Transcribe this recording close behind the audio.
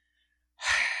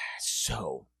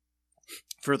So,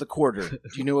 for the quarter, do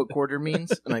you know what quarter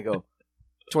means? And I go,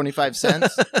 25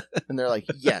 cents? And they're like,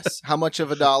 yes. How much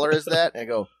of a dollar is that? And I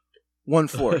go,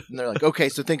 1/4. And they're like, okay,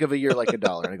 so think of a year like a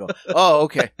dollar. And I go, oh,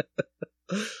 okay.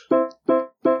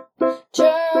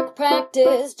 Jerk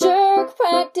practice,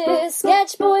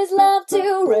 sketch boys love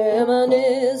to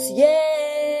reminisce, yeah.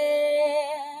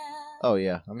 Oh,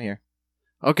 yeah, I'm here.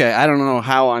 Okay, I don't know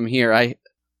how I'm here.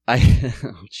 Oh,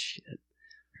 shit.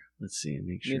 Let's see.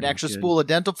 Make sure. Need an extra spool of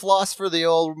dental floss for the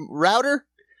old router?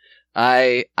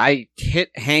 I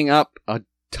hit hang up a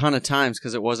ton of times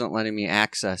because it wasn't letting me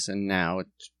access, and now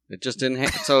it just didn't.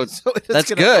 So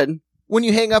that's good. When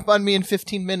you hang up on me in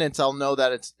 15 minutes, I'll know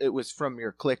that it was from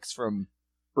your clicks from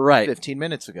 15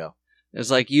 minutes ago. It's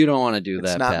like, you don't want to do that,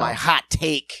 It's not pal. my hot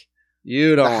take.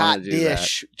 You don't want to do that. The hot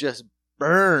dish just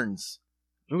burns.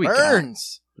 What do we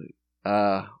burns.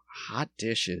 Got? Hot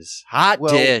dishes.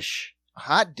 Dish.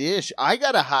 Hot dish. I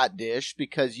got a hot dish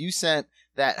because you sent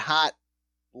that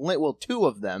two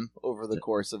of them over the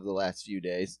course of the last few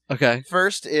days. Okay.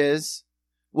 First is,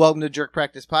 welcome to Jerk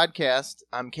Practice Podcast.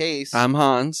 I'm Case. I'm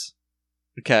Hans.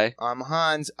 Okay. I'm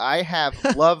Hans. I have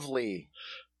lovely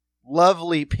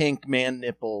pink man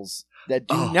nipples that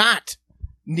do not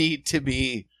need to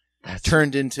be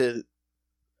turned into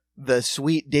the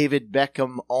sweet David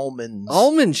Beckham almonds.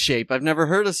 Almond shape. I've never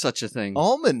heard of such a thing.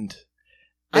 Almond.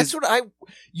 That's what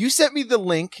you sent me the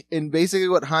link, and basically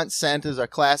what Hans sent is a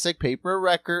classic paper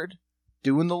record,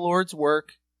 doing the Lord's work,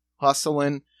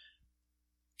 hustling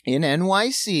in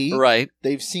NYC. Right.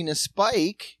 They've seen a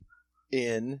spike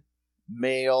in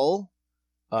male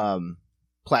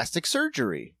plastic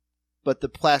surgery. But the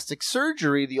plastic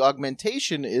surgery, the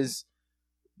augmentation is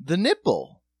the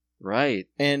nipple. Right.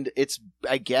 And it's,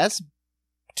 I guess,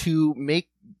 in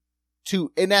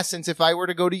essence, if I were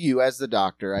to go to you as the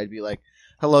doctor, I'd be like,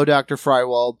 hello, Dr.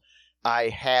 Frywald. I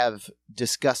have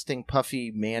disgusting,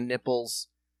 puffy man nipples.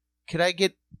 Could I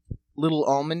get little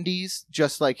almondies?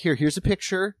 Just like, here's a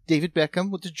picture. David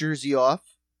Beckham with the jersey off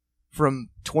from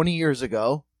 20 years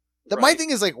ago. My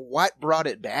thing is, like, what brought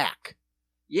it back?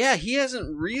 Yeah, he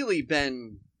hasn't really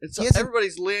been...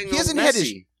 everybody's laying He hasn't had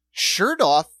his shirt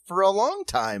off for a long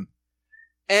time.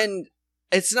 And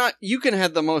it's not... You can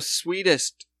have the most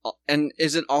sweetest... And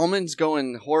is it almonds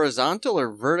going horizontal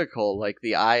or vertical, like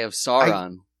the Eye of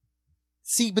Sauron?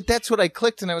 See, but that's what I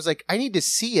clicked, and I was like, I need to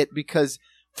see it, because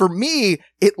for me,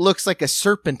 it looks like a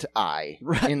serpent eye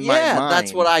in my mind.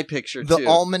 That's what I pictured, too. The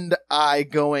almond eye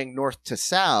going north to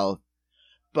south.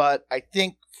 But I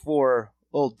think for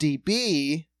old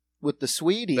DB with the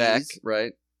sweeties, Beck,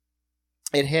 right?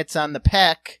 It hits on the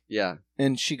peck. Yeah.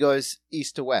 And she goes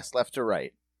east to west, left to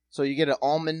right. So you get an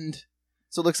almond.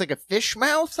 So it looks like a fish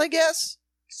mouth, I guess.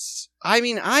 I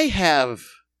mean, I have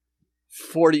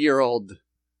 40-year-old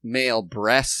male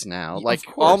breasts now. Like,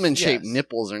 almond-shaped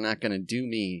nipples are not going to do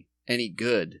me any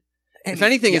good. If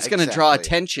anything, it's going to draw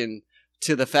attention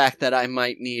to the fact that I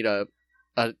might need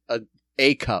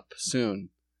a cup soon.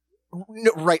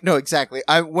 No, right? No, exactly.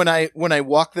 When I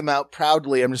walk them out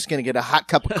proudly, I'm just going to get a hot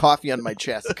cup of coffee on my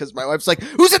chest because my wife's like,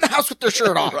 "Who's in the house with their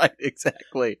shirt on?" Right?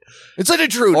 Exactly. It's an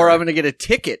intruder. Or I'm going to get a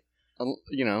ticket.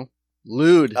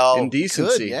 Lewd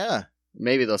indecency. Good, yeah.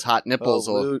 Maybe those hot nipples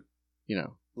will,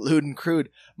 lewd and crude.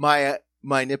 My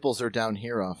nipples are down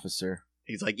here, officer.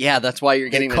 He's like, yeah, that's why you're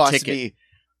getting the ticket. Me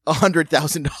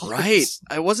 $100,000. Right.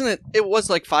 It was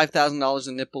like $5,000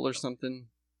 a nipple or something.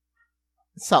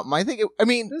 Something. I think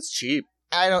it's cheap.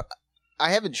 I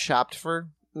haven't shopped for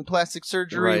plastic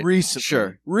surgery recently.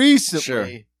 Sure.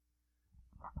 Recently.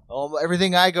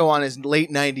 Everything I go on is late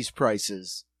 90s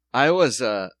prices. I was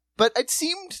but it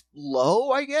seemed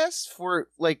low, I guess, for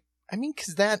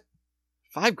because that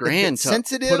 $5,000 to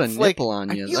sensitive, put a nipple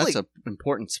on you. That's an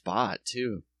important spot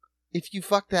too. If you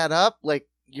fuck that up,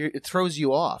 it throws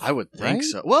you off. I would think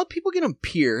so. Well, people get them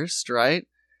pierced, right?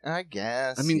 I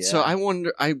guess. So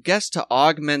I guess to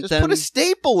augment them. Just put a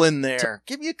staple in there.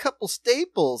 Give me a couple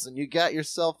staples and you got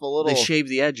yourself a little... They shave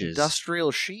the edges.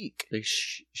 Industrial chic. They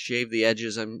shave the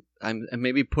edges and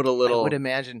maybe put a little... I would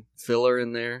imagine. Filler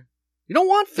in there. You don't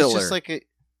want filler. It's just like a...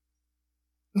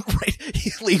 Right.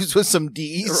 He leaves with some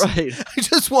D's. Right. I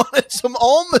just wanted some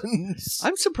almonds.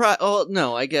 I'm surprised... Oh,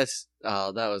 no, I guess...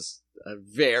 Oh, that was a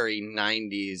very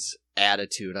 90s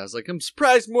attitude. I was like, I'm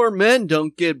surprised more men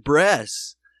don't get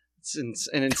breasts. It's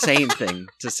an insane thing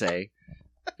to say.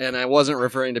 And I wasn't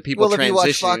referring to people transitioning. Well, if you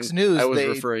watch Fox News, I was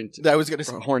referring to I was gonna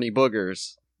say horny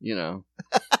boogers,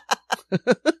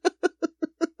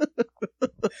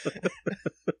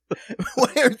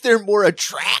 Why aren't there more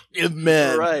attractive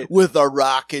men with a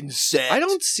rockin' set? I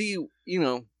don't see,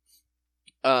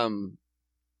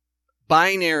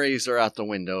 binaries are out the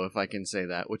window, if I can say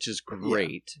that, which is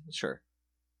great. Yeah, sure.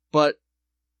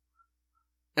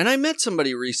 And I met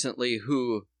somebody recently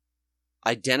who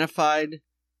identified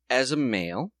as a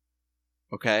male.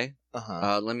 Okay?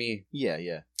 Let me...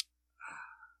 Yeah.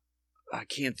 I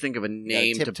can't think of a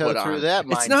name to tiptoe put on. Through that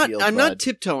it's not. I'm not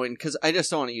tiptoeing because I just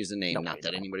don't want to use a name. No, not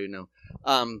that anybody would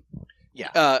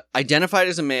know. Identified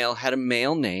as a male, had a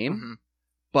male name,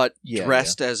 but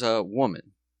dressed as a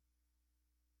woman,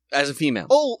 as a female.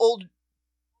 Old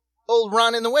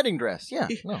Ron in the wedding dress. Yeah,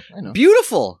 no, I know.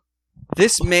 Beautiful.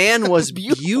 This man was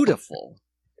beautiful,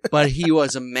 but he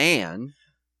was a man.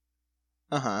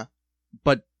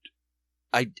 But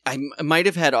I might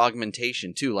have had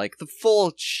augmentation too, like the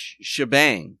full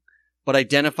shebang, but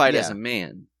identified as a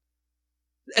man.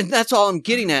 And that's all I'm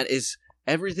getting at is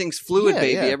everything's fluid,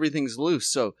 baby. Yeah. Everything's loose.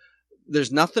 So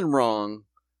there's nothing wrong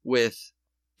with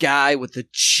guy with the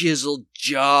chiseled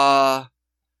jaw,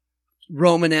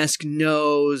 Romanesque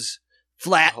nose,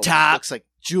 flat top. Looks like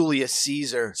Julius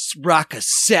Caesar. Rock a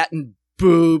satin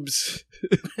boobs.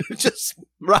 Just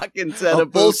rocking set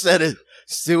of full boobs. set of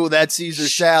still that Caesar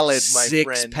salad, my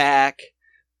friend. 6-pack,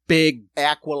 big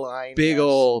Aquiline, big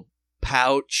old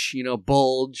pouch,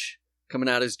 bulge coming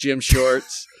out his gym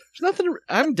shorts. There's nothing.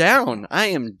 I'm down. I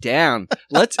am down.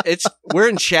 We're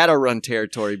in Shadowrun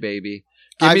territory, baby.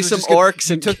 Give me some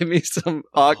orcs and give me some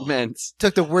augments.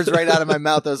 Took the words right out of my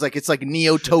mouth. I was like, it's like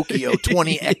Neo Tokyo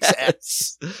 20XX.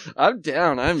 Yes. I'm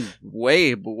down. I'm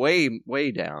way, way,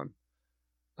 way down.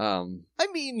 I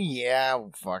mean, yeah,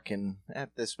 fucking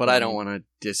at this but point. I don't want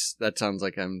to that sounds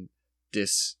like I'm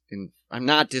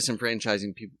not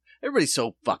disenfranchising people. Everybody's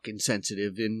so fucking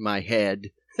sensitive in my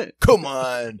head. Come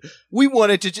on. We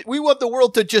want the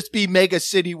world to just be Mega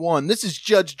City 1. This is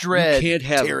Judge Dredd. You can't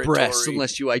have breasts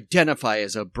unless you identify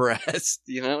as a breast.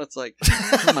 It's like,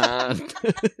 come on.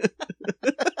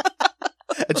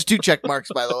 It's 2 check marks,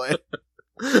 by the way.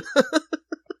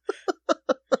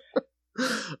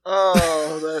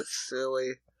 Oh, that's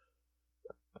silly.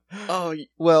 Oh,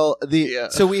 well,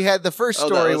 so we had the first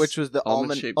story, which was the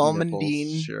almondine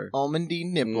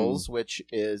nipples, which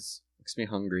is makes me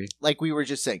hungry. Like we were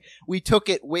just saying, we took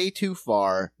it way too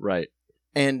far, right?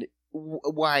 And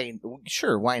why?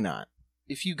 Sure, why not?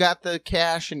 If you got the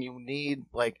cash and you need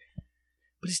but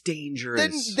it's dangerous.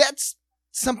 Then that's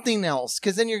something else,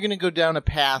 because then you're going to go down a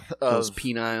path of those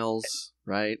peniles,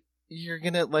 right? You're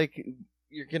gonna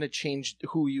change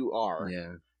who you are.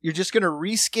 Yeah. You're just going to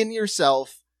reskin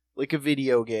yourself like a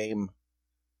video game.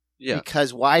 Yeah.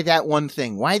 Because why that one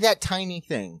thing? Why that tiny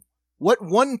thing? What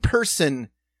one person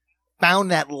found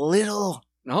that little...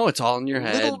 No, it's all in your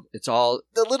head. It's all...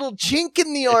 The little chink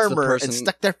in the armor and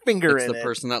stuck their finger in it. It's the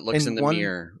person that looks in the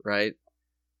mirror, right?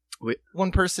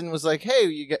 One person was like,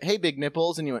 hey, big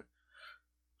nipples. And you went,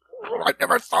 I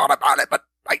never thought about it, but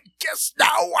I guess now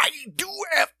I do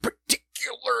have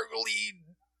particularly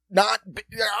not...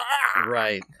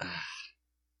 Right.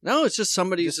 No, it's just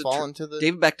somebody who's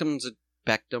David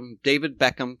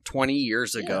Beckham 20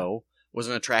 years ago was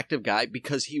an attractive guy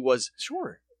because he was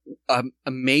a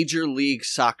major league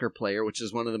soccer player, which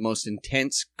is one of the most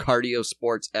intense cardio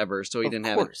sports ever. So he didn't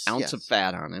have an ounce of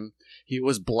fat on him. He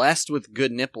was blessed with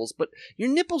good nipples, but your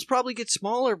nipples probably get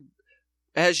smaller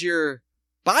as your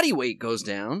body weight goes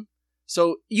down.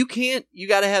 So you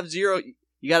got to have zero.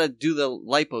 You got to do the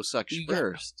liposuction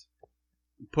first.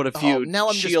 Put a few now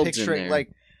I'm shields just picturing in there.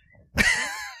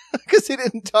 Because he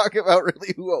didn't talk about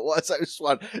really who it was. I just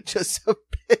want just a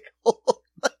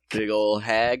big old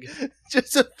hag.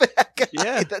 Just a fat guy.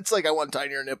 Yeah. That's like, I want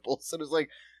tinier nipples. And it's like,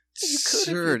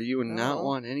 sir, do you not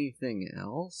want anything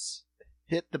else?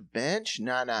 Hit the bench?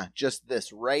 Nah. Just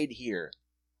this right here.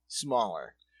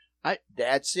 Smaller.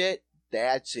 That's it.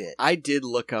 I did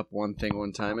look up one thing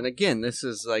one time. And again, this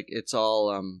is like, it's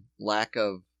all lack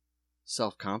of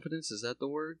self-confidence, is that the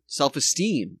word?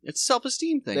 Self-esteem. It's a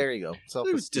self-esteem thing. There you go.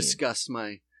 Self-esteem. Discuss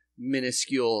my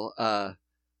minuscule,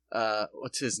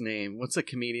 what's his name? What's the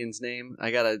comedian's name?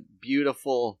 I got a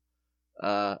beautiful,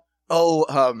 yes. You know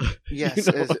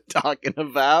what I'm talking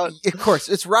about? Of course,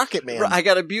 it's Rocket Man. I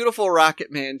got a beautiful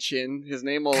Rocket Man chin. His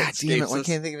name will God damn it, I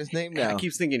can't think of his name now. I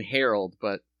keep thinking Harold,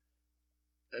 but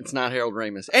it's not Harold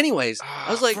Ramis. Anyways, I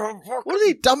was like, what are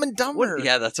they, Dumb and Dumber?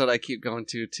 Yeah, that's what I keep going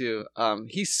to, too.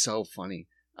 He's so funny.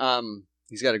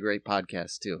 He's got a great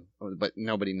podcast, too. But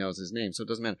nobody knows his name, so it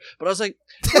doesn't matter. But I was like,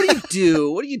 what do you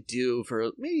do? What do you do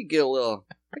for, maybe get a little,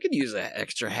 I could use that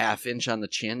extra half inch on the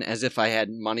chin as if I had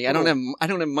money. I don't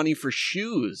have money for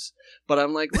shoes. But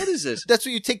I'm like, what is this? That's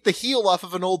where you take the heel off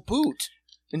of an old boot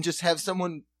and just have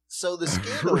someone sew the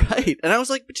skin. Right. And I was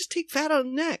like, but just take fat on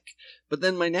the neck. But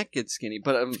then my neck gets skinny.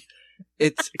 But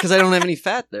it's because I don't have any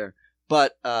fat there.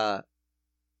 But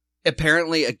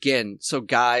apparently, again, so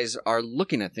guys are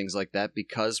looking at things like that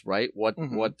because, right?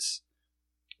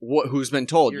 Who's been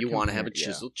told you want to have a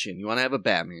chiseled chin, you want to have a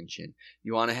Batman chin,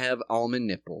 you want to have almond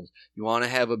nipples, you want to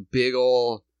have a big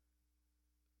ol'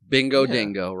 bingo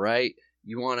dingo, right?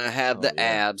 You want to have the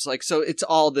abs, like, so it's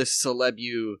all this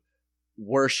celeb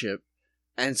worship.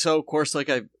 And so, of course, like,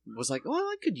 I was like, well,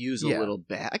 I could use a little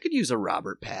I could use a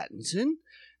Robert Pattinson.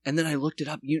 And then I looked it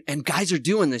up, and guys are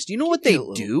doing this. Do you know what they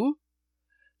do?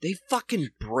 They fucking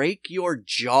break your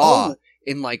jaw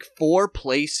in like 4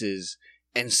 places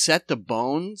and set the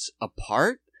bones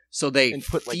apart. So they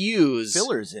put fuse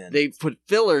fillers in. They put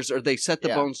fillers, or they set the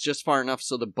bones just far enough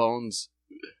so the bones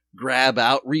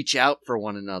reach out for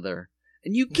one another.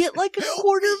 And you get like a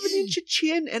 1/4 of an inch of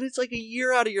chin, and it's like a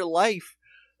year out of your life.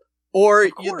 Or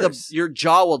your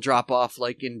jaw will drop off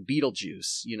like in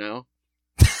Beetlejuice, you know?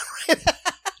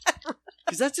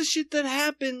 Because that's the shit that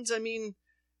happens. I mean,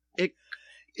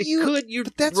 you're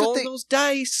rolling those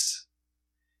dice.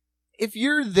 If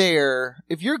you're there,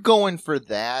 if you're going for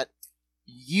that,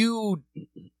 you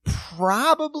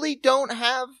probably don't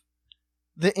have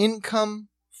the income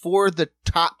for the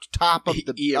top of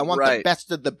the... I want the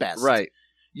best of the best. Right.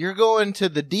 You're going to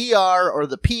the DR or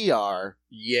the PR.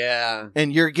 Yeah.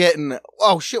 And you're getting,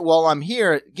 oh shit, while I'm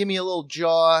here, give me a little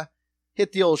jaw,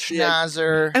 hit the old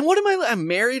schnauzer. Yeah. And what am I'm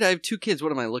married, I have 2 kids.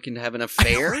 What am I looking to have an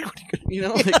affair? You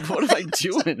know, like, what am I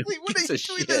doing? What are you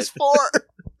doing this for?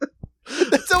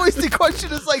 That's always the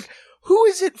question, is like, who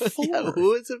is it for? Yeah,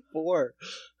 who is it for?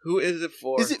 Who is it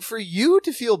for? Is it for you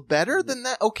to feel better than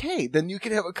that? Okay, then you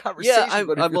can have a conversation.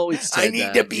 Yeah, I've always said I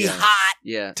need to be hot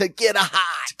to get a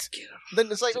hot. Then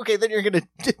it's like, okay, then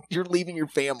you're leaving your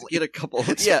family. Get a couple.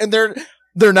 And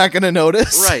they're not going to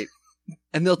notice. Right.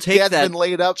 And they'll take that been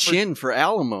laid up chin for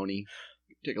alimony.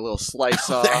 Take a little slice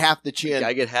off. Half the chin.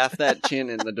 I get half that chin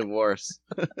in the divorce.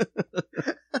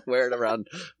 Wear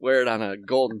it on a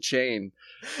golden chain.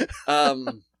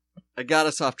 I got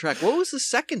us off track. What was the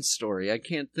second story? I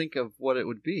can't think of what it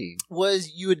would be.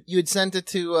 Was you had sent it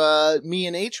to me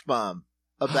and H-Bomb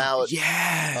about...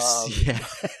 Yes.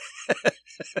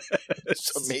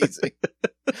 It's amazing.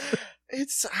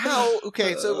 It's how...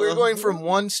 Okay, so we're going from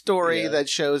one story that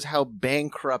shows how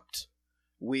bankrupt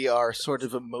we are sort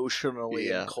of emotionally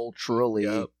and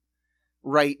culturally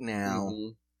right now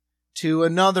to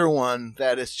another one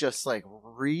that is just like,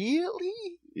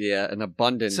 really? Yeah, an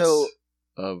abundance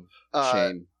of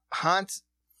shame. Hans,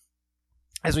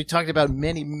 as we talked about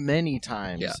many, many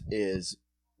times, is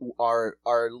our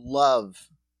love.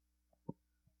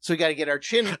 So we got to get our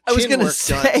chin work done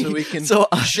so we can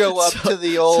show up to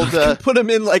the old... put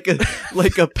them in like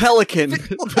a pelican.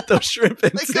 Put those shrimp in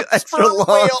like extra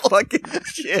long fucking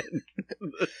chin.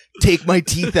 Take my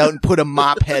teeth out and put a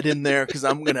mop head in there because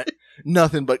I'm going to...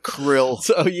 Nothing but krill.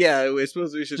 So yeah, I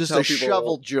suppose we should just tell a people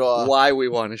shovel jaw. Why we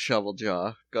want a shovel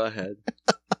jaw. Go ahead.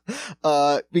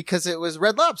 Because it was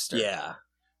Red Lobster. Yeah.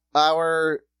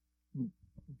 Our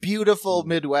beautiful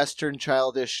Midwestern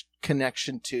childish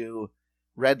connection to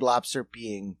Red Lobster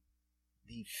being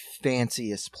the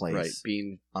fanciest place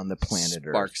being on the planet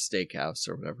Spark Earth. Steakhouse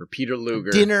or whatever. Peter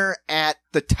Luger. Dinner at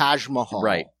the Taj Mahal.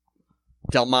 Right.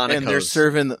 Delmonico's. And they're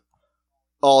serving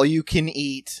all you can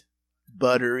eat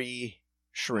buttery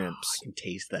shrimps. I can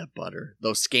taste that butter.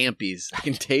 Those scampies. I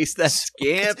can taste that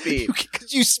scampi.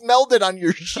 Because you smelled it on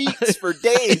your sheets for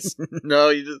days. No,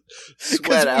 you just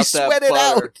sweat out that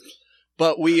butter.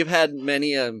 But we've had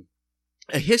many a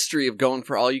history of going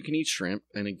for all you can eat shrimp.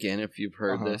 And again, if you've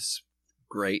heard this,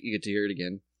 great. You get to hear it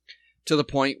again. To the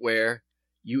point where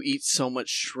you eat so much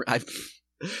shrimp.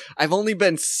 I've only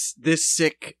been this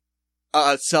sick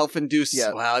self-induced.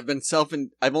 Yeah. Wow,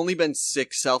 I've only been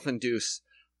sick self-induced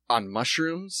on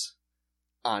mushrooms,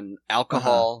 on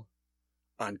alcohol,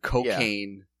 on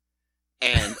cocaine,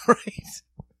 and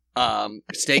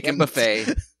steak and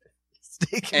buffet,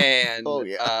 and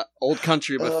Old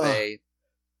Country buffet.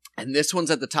 And this one's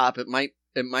at the top.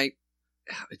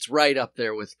 It's right up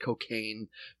there with cocaine,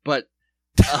 but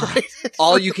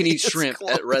all you can eat shrimp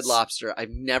at Red Lobster.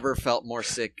 I've never felt more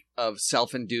sick of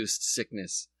self-induced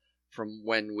sickness from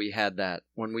when we had that,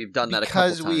 when we've done that a couple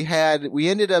times. Because we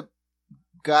ended up,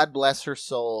 God bless her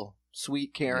soul,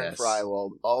 sweet Karen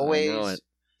Freiwald, always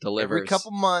delivers. Every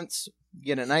couple months,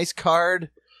 get a nice card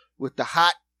with the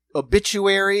hot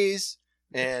obituaries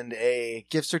and a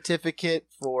gift certificate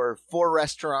for 4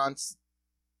 restaurants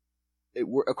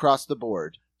across the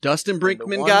board. Dustin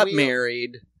Brinkman got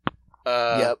married.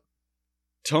 Yep.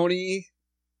 Tony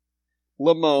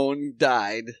Lamone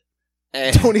died.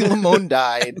 Tony Lamone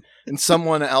died. and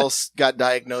someone else got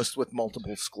diagnosed with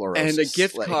multiple sclerosis. And a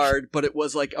gift card, but it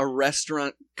was like a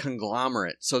restaurant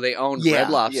conglomerate. So they owned Red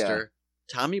Lobster,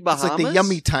 Tommy Bahamas. It's like the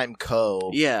Yummy Time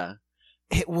Co. Yeah.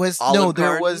 It was, Olive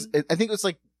there Garden? was, I think it was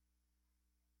like,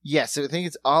 yes, I think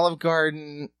it's Olive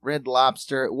Garden, Red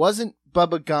Lobster. It wasn't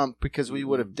Bubba Gump because we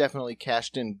would have definitely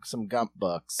cashed in some Gump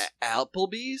bucks.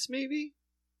 Applebee's, maybe?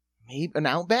 Maybe an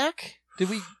Outback? Did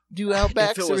we do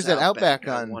Outback? Or was that Outback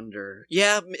on? I wonder.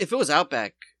 Yeah, if it was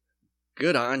Outback,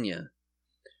 good on you.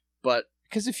 But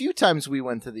because a few times we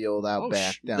went to the old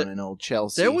Outback down in Old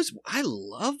Chelsea.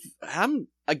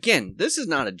 Again, this is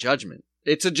not a judgment.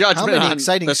 It's a judgment on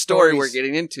the story we're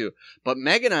getting into. But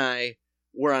Meg and I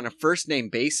were on a first name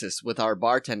basis with our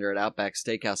bartender at Outback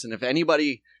Steakhouse. And if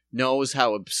anybody knows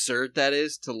how absurd that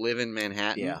is to live in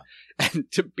Manhattan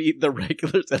and to beat the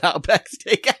regulars at Outback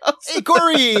Steakhouse. Hey,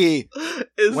 Corey!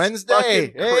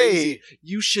 Wednesday. Hey!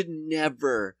 You should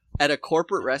never, at a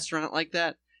corporate restaurant like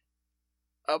that,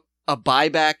 a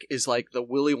buyback is like the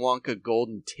Willy Wonka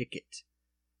golden ticket.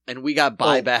 And we got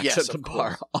buybacks at the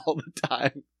bar all the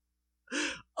time.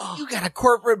 Oh, you got a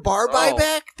corporate bar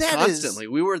buyback? That constantly.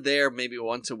 We were there maybe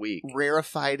once a week.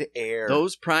 Rarefied air.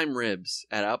 Those prime ribs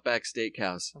at Outback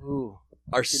Steakhouse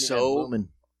are so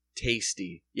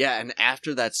tasty. Yeah, and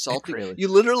after that salty, you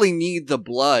literally need the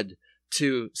blood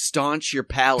to staunch your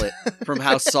palate from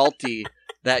how salty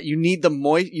that you need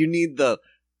you need the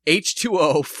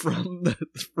H2O from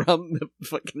the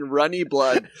fucking runny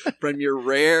blood from your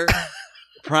rare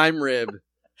prime rib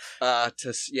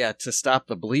to stop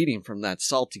the bleeding from that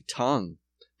salty tongue.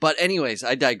 But anyways,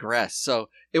 I digress. So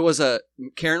it was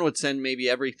Karen would send maybe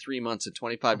every 3 months a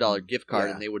 $25 gift card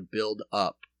and they would build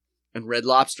up. And Red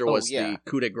Lobster was the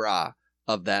coup de grace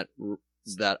of that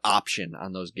option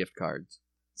on those gift cards.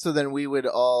 So then we would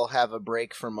all have a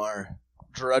break from our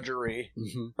drudgery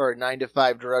or 9 to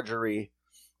 5 drudgery.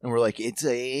 And we're like, it's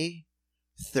a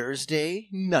Thursday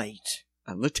night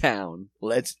on the town.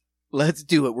 Let's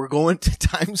do it. We're going to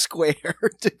Times Square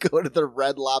to go to the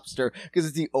Red Lobster because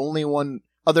it's the only one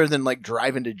other than like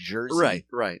driving to Jersey.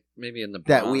 Right. Maybe in the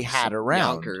Bronx, that we had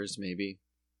around. Yonkers, maybe.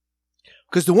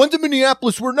 Because the ones in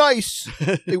Minneapolis were nice.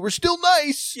 They were still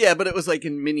nice. Yeah, but it was like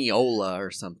in Mineola or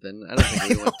something. I don't think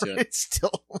we went to it. It's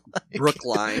still like...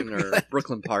 Brookline or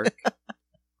Brooklyn Park.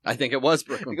 I think it was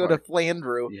Brooklyn Park. Go to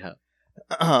Flandreau. Yeah.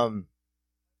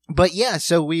 But yeah,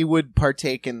 so we would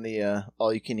partake in the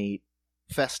all-you-can-eat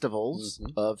festivals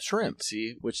of shrimp,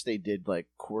 which they did like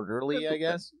quarterly, I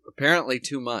guess. Apparently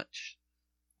too much.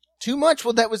 Too much?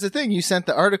 Well, that was the thing. You sent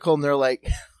the article and they're like,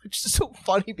 which is so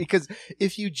funny because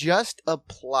if you just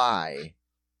apply,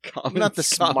 I'm not the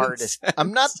smartest.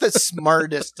 I'm not the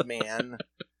smartest man.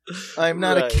 I'm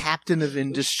not a captain of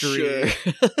industry.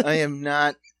 Sure. I am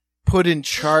not put in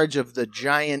charge of the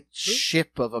giant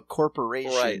ship of a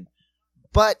corporation. Right.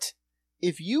 But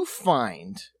if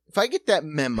I get that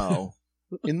memo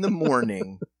in the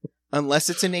morning, unless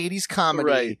it's an 80s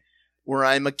comedy where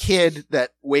I'm a kid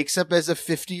that wakes up as a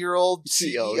 50-year-old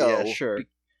CEO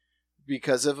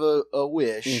because of a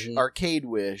wish, arcade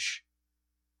wish,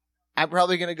 I'm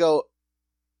probably going to go,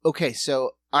 okay,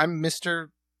 so I'm Mr.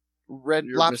 Red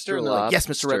Lobster? And they're like, yes,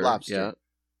 Mr. Red Lobster. Yeah.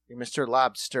 You're Mr.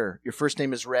 Lobster. Your first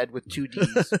name is Red with 2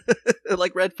 D's.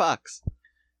 Like Red Fox.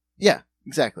 Yeah,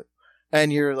 exactly.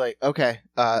 And you're like, okay,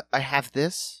 I have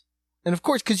this. And of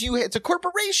course, because it's a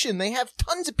corporation, they have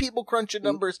tons of people crunching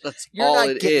numbers. You're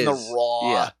not getting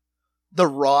the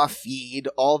raw feed,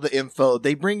 all the info.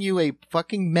 They bring you a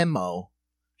fucking memo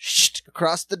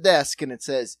across the desk, and it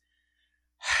says,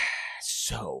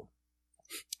 so,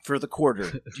 for the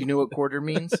quarter, do you know what quarter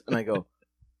means? And I go,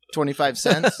 25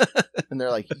 cents? And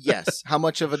they're like, yes. How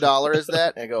much of $1 is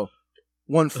that? And I go,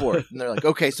 1/4. And they're like,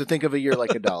 okay, so think of a year like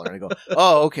 $1. And I go,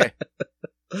 oh, okay.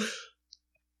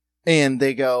 And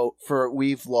they go,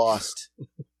 we've lost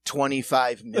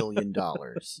 $25 million.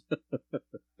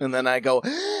 And then I go,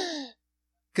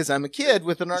 because I'm a kid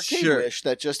with an arcade wish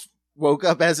that just woke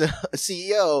up as a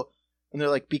CEO. And they're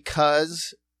like,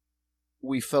 because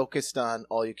we focused on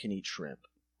all-you-can-eat shrimp.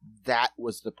 That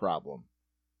was the problem.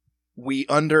 We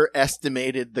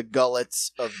underestimated the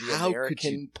gullets of the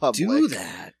American public. Do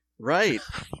that? Right.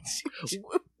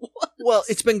 Well,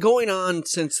 it's been going on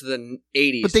since the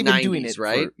 80s, but they've been 90s, doing it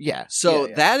right? So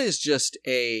that is just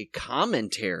a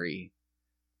commentary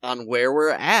on where we're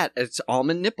at. It's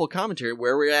almond nipple commentary,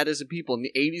 where we're at as a people in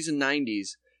the 80s and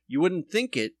 90s. You wouldn't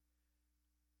think it,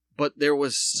 but there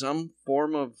was some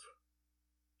form of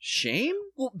shame?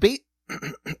 Well,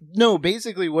 no,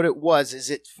 basically what it was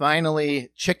is finally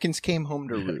chickens came home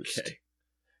to roost. Okay.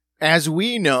 As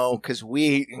we know, because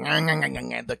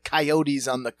the coyotes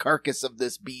on the carcass of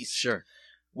this beast. Sure.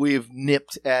 we've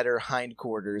nipped at her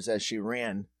hindquarters as she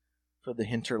ran for the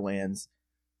hinterlands.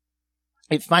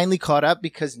 It finally caught up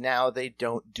because now they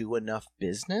don't do enough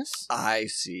business. I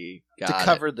see. To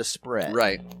cover the spread.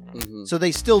 Right. Mm-hmm. So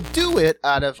they still do it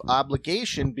out of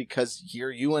obligation because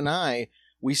here you and I,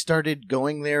 we started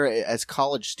going there as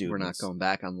college students. We're not going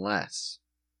back unless.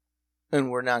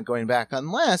 And we're not going back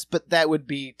unless, but that would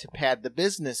be to pad the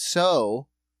business. So,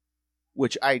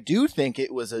 which I do think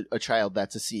it was a child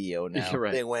that's a CEO now.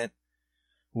 Right. They went,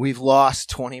 we've lost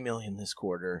 $20 million this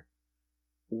quarter.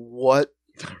 What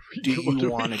do you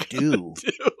want to do?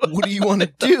 What do you want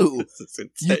to do?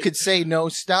 You could say no,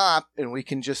 stop, and we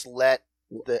can just let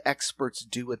the experts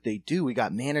do what they do. We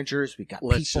got managers, we got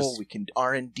people, we can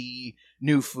R&D,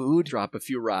 new food. Drop a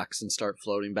few rocks and start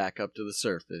floating back up to the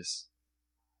surface.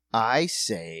 I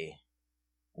say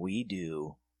we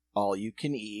do all you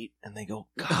can eat, and they go,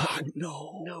 God,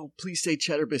 no, please say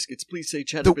cheddar biscuits, please say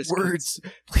cheddar biscuits. The words,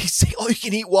 please say all you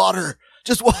can eat water,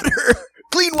 just water.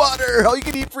 Clean water! All you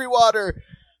can eat free water!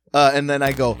 And then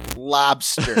I go,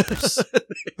 lobsters.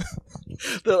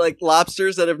 They're like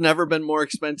lobsters that have never been more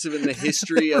expensive in the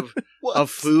history of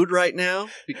food right now.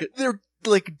 Because they're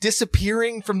like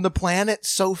disappearing from the planet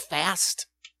so fast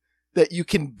that you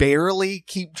can barely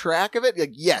keep track of it.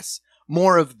 Like, yes,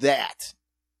 more of that.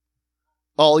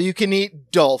 All you can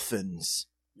eat dolphins.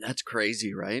 That's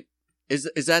crazy, right? Is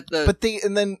that the... But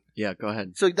yeah, go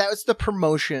ahead. So that was the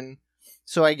promotion.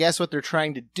 So I guess what they're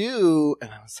trying to do,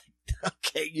 and I was like,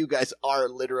 okay, you guys are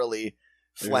literally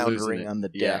floundering on the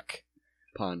deck.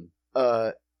 Yeah. Pun.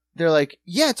 They're like,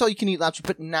 yeah, it's all you can eat lobster,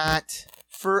 but not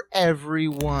for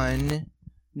everyone.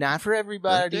 Not for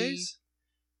everybody. Birthdays?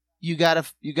 You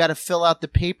gotta fill out the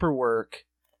paperwork,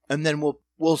 and then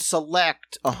we'll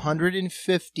select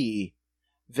 150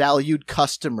 valued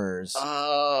customers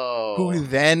who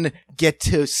then get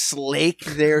to slake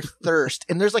their thirst.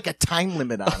 And there's like a time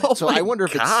limit on it. So I wonder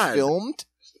if it's filmed.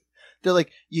 They're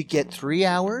like, you get 3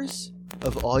 hours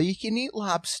of all you can eat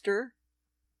lobster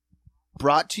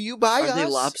brought to you by us. Are they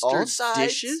lobster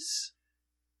dishes?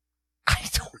 I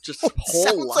don't just know.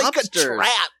 whole lobsters. Like a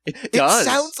trap. It does. It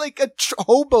sounds like a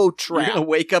hobo trap. You're going to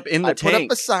wake up in the tank. I put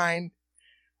up a sign.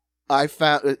 I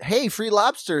found, hey, free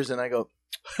lobsters. And I go,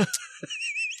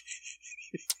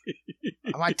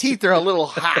 my teeth are a little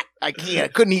hot. I can't. I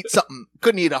couldn't eat something.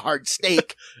 Couldn't eat a hard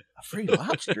steak. A free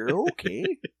lobster, okay.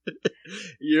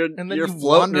 You're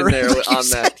floating in there on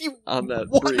that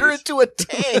wander breeze. into a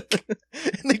tank,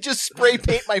 and they just spray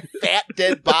paint my fat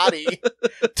dead body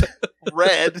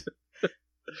red.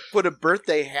 Put a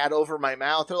birthday hat over my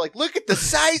mouth. They're like, look at the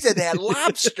size of that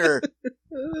lobster.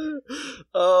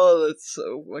 Oh, that's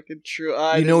so fucking true.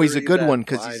 He's a good one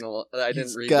because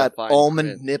he's got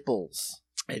almond nipples.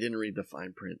 I didn't read the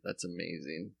fine print. That's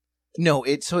amazing. No,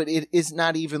 it is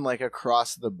not even like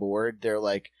across the board. They're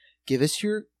like, give us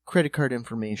your credit card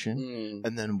information,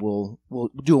 and then we'll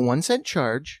do a 1 cent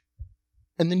charge,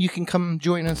 and then you can come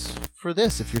join us for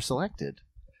this if you're selected.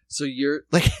 So you're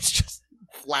like, it's just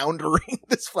floundering.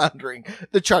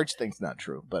 The charge thing's not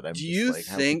true, but I'm. Do just you like,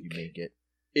 think how could you make it?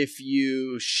 If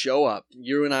you show up,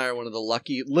 you and I are one of the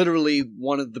lucky, literally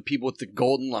one of the people with the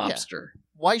golden lobster. Yeah.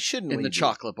 Why shouldn't we? In the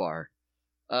chocolate bar.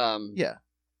 Yeah.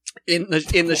 In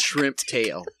the shrimp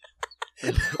tail.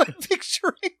 I'm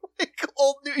picturing like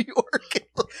old New York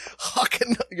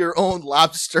hawking your own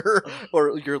lobster,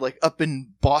 or you're like up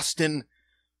in Boston.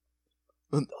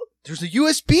 There's a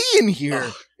USB in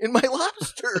here in my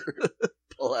lobster.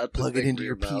 Plug it into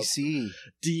your PC.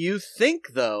 Do you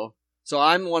think though? So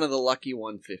I'm one of the lucky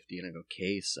 150, and I go,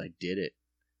 Case, I did it.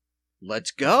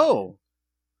 Let's go.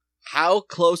 How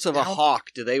close of a hawk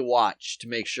do they watch to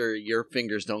make sure your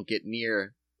fingers don't get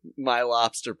near my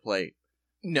lobster plate?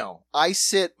 No, I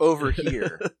sit over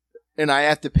here, and I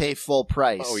have to pay full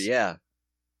price. Oh, yeah.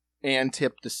 And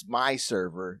tip my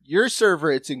server. Your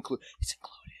server, it's included.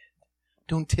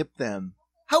 Don't tip them.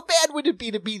 How bad would it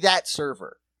be to be that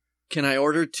server? Can I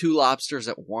order 2 lobsters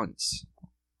at once?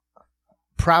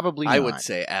 Probably not. I would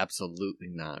say absolutely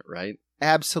not, right?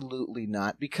 Absolutely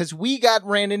not, because we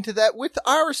ran into that with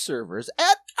our servers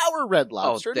at our Red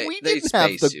Lobster. They didn't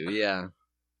have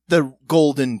the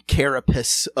golden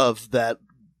carapace of that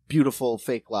beautiful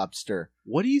fake lobster.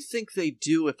 What do you think they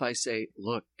do if I say,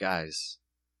 look, guys,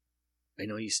 I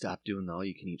know you stopped doing the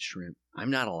all-you-can-eat shrimp. I'm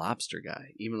not a lobster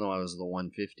guy, even though I was the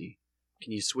 150.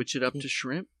 Can you switch it up to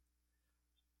shrimp?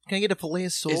 Can I get a filet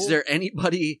of sole? Is there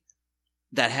anybody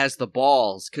that has the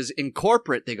balls? Because in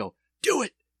corporate, they go, do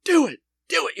it.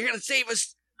 You're going to save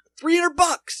us $300.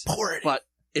 Pour it. But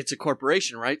it's a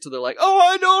corporation, right? So they're like, oh,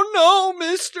 I don't know,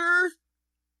 mister.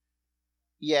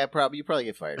 Yeah, you probably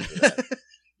get fired for that.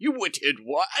 You did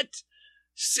what?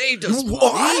 Saved us.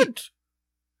 What?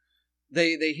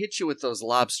 They hit you with those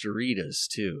lobsteritas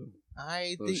too.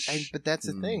 But that's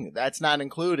the thing. That's not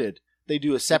included. They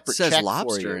do a separate check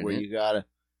for you where you gotta.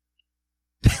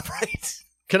 Right?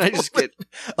 Can I just get?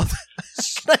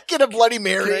 Can I get a Bloody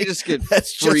Mary? Can I just get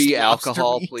free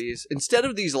alcohol, please? Instead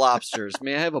of these lobsters,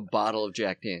 may I have a bottle of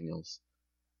Jack Daniels?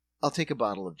 I'll take a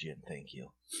bottle of gin, thank you.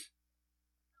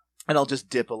 And I'll just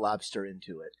dip a lobster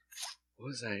into it. What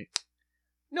was I?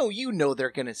 No, you know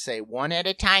they're gonna say one at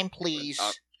a time, please.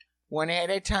 One at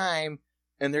a time,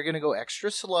 and they're gonna go extra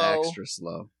slow. Extra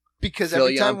slow. Because Fill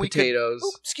every time we potatoes.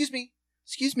 Excuse me.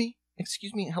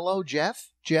 Hello,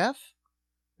 Jeff. And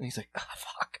he's like,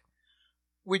 fuck.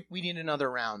 We need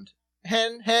another round.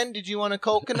 Hen, did you want a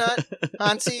coconut?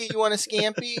 Hansi, you want a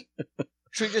scampi?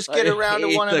 Should we just get around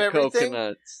to one of everything?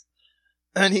 Coconuts.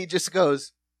 And he just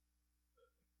goes,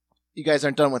 you guys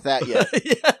aren't done with that yet.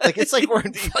 Yeah, like, it's like we're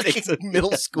in fucking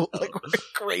middle school. Like, we're in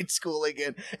grade school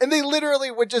again. And they literally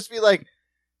would just be like,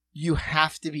 you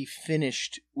have to be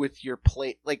finished with your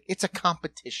plate. Like, it's a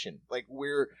competition. Like,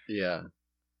 Yeah.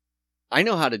 I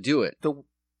know how to do it.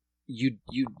 You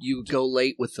go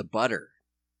late with the butter.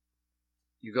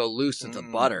 You go loose with the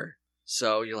butter.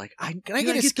 So you're like, can I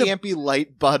get a scampi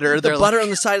light butter? The butter on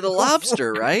the side of the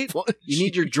lobster, right? You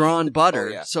need your drawn butter.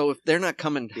 Oh, yeah. So if they're not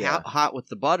coming hot with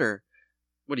the butter,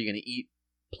 what are you going to eat?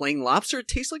 Plain lobster? It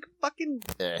tastes like fucking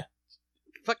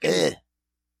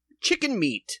chicken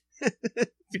meat.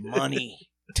 Money.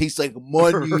 Tastes like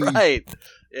money. Right.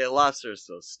 Yeah, lobster is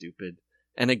so stupid.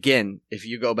 And again, if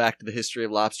you go back to the history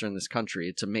of lobster in this country,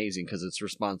 it's amazing because it's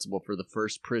responsible for the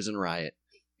first prison riot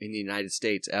in the United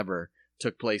States ever.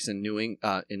 Took place in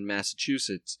in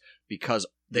Massachusetts because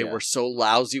they were so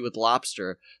lousy with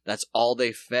lobster. That's all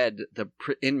they fed the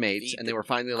inmates, and they were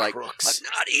finally like, crooks. I'm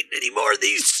not eating any more of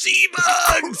these sea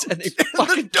bugs! And they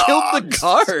fucking killed the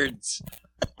guards!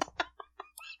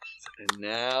 And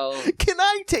now... Can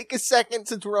I take a second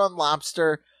since we're on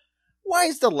lobster? Why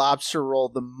is the lobster roll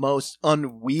the most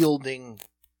unwielding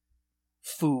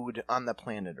food on the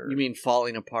planet Earth? You mean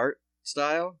falling apart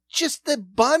style? Just the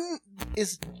bun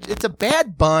it's a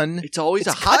bad bun. It's always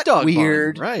a hot dog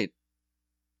weird bun, right?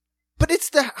 But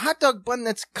it's the hot dog bun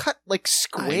that's cut like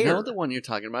square. I know the one you're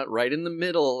talking about, right in the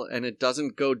middle, and it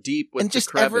doesn't go deep with the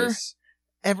crevice.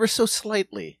 Ever so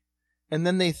slightly. And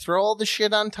then they throw all the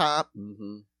shit on top,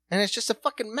 and it's just a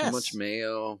fucking mess. Too much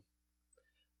mayo.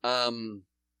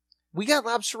 We got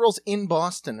lobster rolls in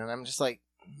Boston, and I'm just like,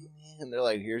 and they're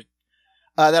like, here's,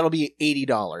 that'll be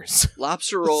 $80.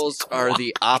 Lobster rolls are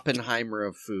the Oppenheimer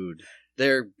of food.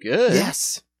 They're good.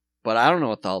 Yes. But I don't know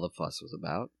what all the fuss was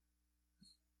about.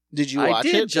 Did you watch it?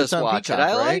 I did just watch it.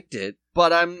 I liked it,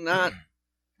 but I'm not.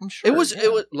 I'm sure. It was,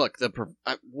 look,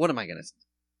 what am I going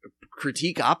to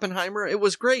critique Oppenheimer? It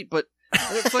was great, but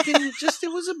it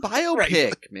was a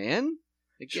biopic, man.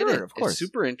 I get it. Of course. It's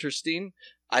super interesting.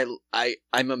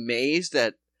 I'm amazed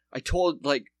that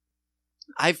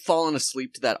I've fallen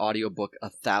asleep to that audiobook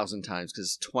 1,000 times because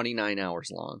it's 29 hours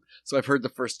long. So I've heard the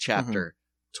first chapter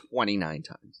 29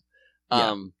 times.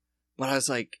 Yeah. But I was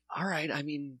like, all right, I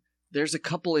mean, there's a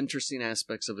couple interesting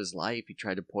aspects of his life. He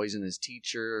tried to poison his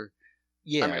teacher.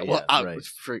 Yeah. Right.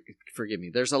 Forgive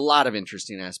me. There's a lot of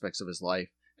interesting aspects of his life,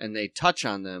 and they touch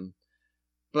on them,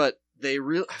 but I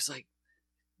was like,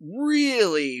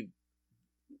 really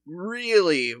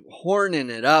horning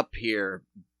it up here,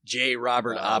 J.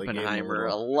 Robert Oppenheimer.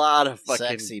 A lot of fucking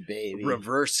sexy baby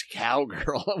reverse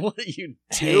cowgirl. What are you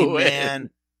doing? Hey, man.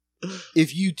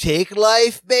 If you take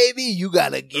life, baby, you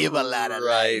gotta give a lot of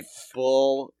life.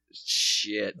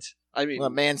 Bullshit. I mean, well,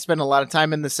 man spent a lot of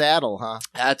time in the saddle, huh?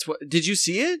 That's what. Did you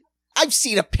see it? I've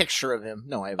seen a picture of him.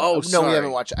 No, I haven't. Oh, sorry. No, we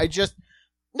haven't watched it. I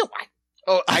know.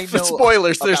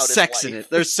 Spoilers. There's sex in it.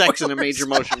 There's sex in a major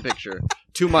motion picture.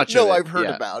 Too much. No, I've heard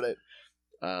about it.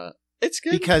 It's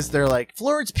good because they're like,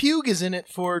 Florence Pugh is in it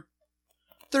for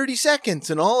 30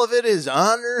 seconds, and all of it is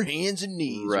on her hands and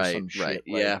knees. Right. Or some shit. Right.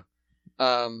 Yeah.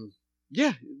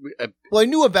 Yeah. Well, I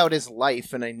knew about his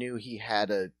life, and I knew he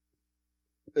had a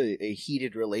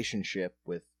heated relationship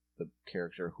with the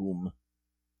character whom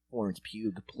Florence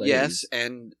Pugh plays. Yes,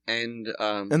 and then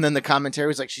the commentary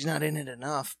was like, she's not in it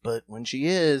enough, but when she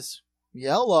is,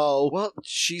 yellow. Well,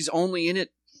 she's only in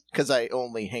it because I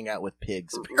only hang out with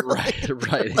pigs. Right,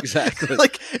 exactly.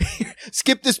 Like,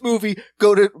 skip this movie,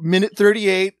 go to minute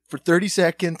 38 for 30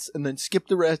 seconds, and then skip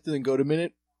the rest, and then go to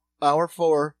hour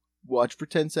 4, watch for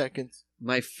 10 seconds.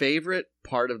 My favorite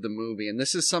part of the movie, and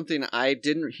this is something I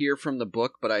didn't hear from the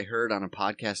book, but I heard on a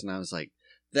podcast, and I was like,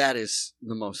 that is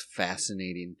the most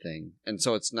fascinating thing. And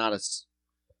so it's not a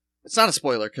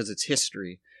spoiler because it's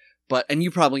history, and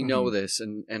you probably know this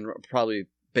and probably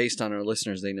based on our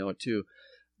listeners, they know it too.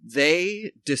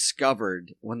 They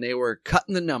discovered when they were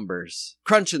crunching the numbers,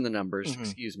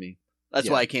 excuse me. That's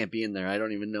why I can't be in there. I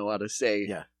don't even know how to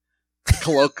say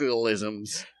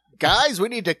colloquialisms. Guys, we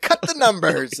need to cut the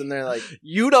numbers. And they're like,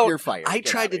 you're fired. I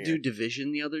tried to do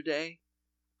division the other day.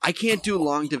 I can't do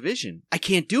long division. I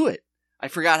can't do it. I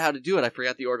forgot how to do it. I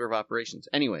forgot the order of operations.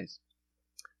 Anyways,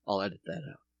 I'll edit that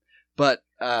out. But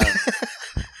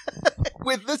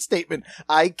with this statement,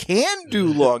 I can do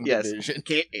long division.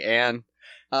 And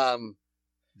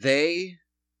they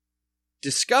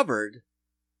discovered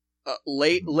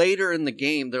later in the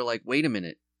game, they're like, wait a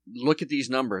minute, look at these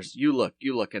numbers. You look,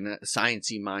 and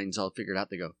sciencey minds all figured out.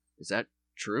 They go, is that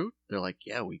true? They're like,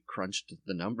 yeah, we crunched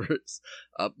the numbers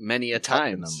up many a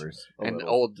times. And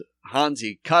old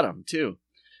Hansi cut them too.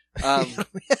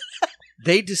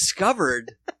 They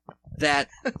discovered that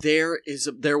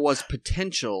there was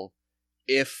potential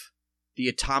if the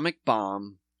atomic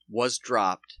bomb was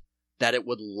dropped, that it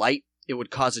would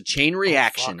cause a chain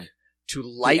reaction to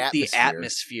light the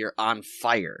atmosphere on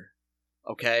fire.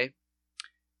 Okay?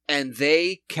 And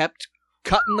they kept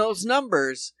cutting those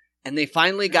numbers, and they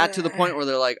finally got to the point where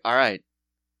they're like, all right,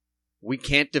 we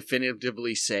can't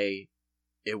definitively say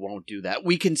it won't do that.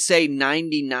 We can say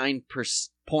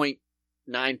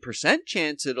 99.9%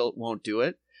 chance it won't do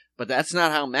it, but that's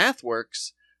not how math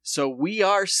works. So we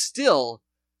are still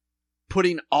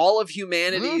putting all of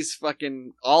humanity's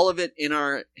fucking, all of it in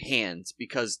our hands,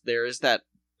 because there is that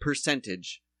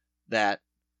percentage that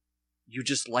you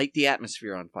just light the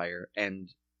atmosphere on fire, and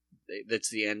that's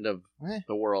the end of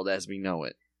the world as we know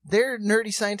it. They're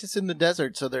nerdy scientists in the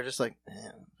desert, so they're just like,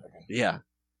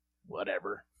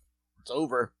 whatever. It's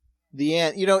over. The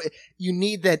end. You know, you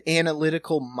need that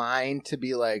analytical mind to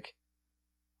be like,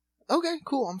 okay,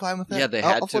 cool, I'm fine with that. Yeah, they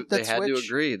had to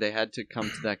agree. They had to come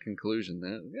to that conclusion.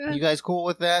 You guys cool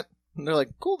with that? And they're like,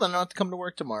 cool, then I don't have to come to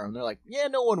work tomorrow. And they're like, yeah,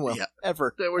 no one will. Yeah.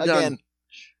 Ever. We're done.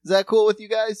 Is that cool with you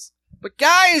guys? But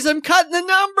guys, I'm cutting the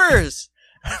numbers.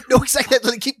 No, exactly.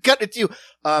 They keep cutting it to you.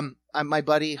 My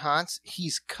buddy Hans,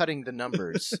 he's cutting the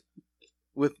numbers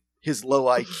with his low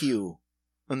IQ.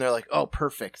 And they're like, oh,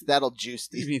 perfect. That'll juice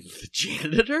these. You mean the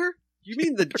janitor? You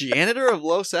mean the janitor of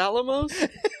Los Alamos? No,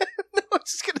 I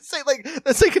was just going to say, like,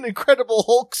 that's like an Incredible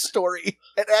Hulk story.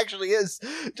 It actually is.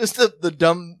 Just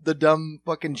the dumb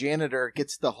fucking janitor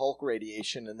gets the Hulk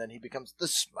radiation, and then he becomes the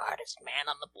smartest man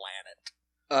on the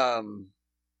planet.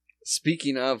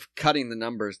 Speaking of cutting the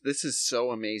numbers, this is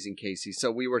so amazing, Casey.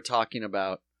 So we were talking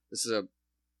about, this is a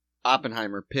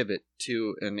Oppenheimer pivot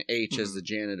to an H as the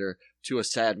janitor, to a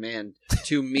sad man,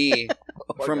 to me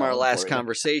from our last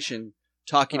conversation,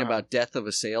 talking about Death of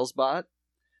a Sales Bot.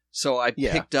 So I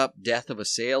picked up Death of a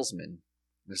Salesman,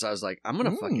 because I was like, I'm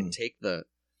going to fucking take the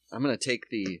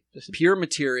pure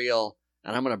material,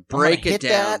 and I'm going to break it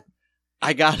down.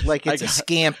 I got like it's a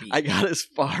Scampy. I got as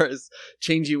far as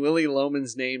changing Willie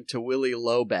Loman's name to Willie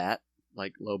Lowbat,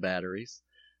 like low batteries.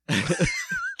 I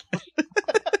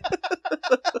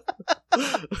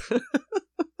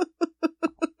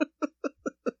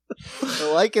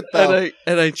like it though.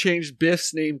 And I changed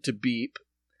Biff's name to Beep.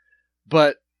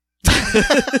 But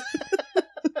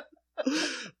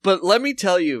but let me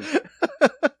tell you,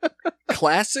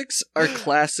 classics are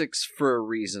classics for a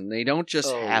reason. They don't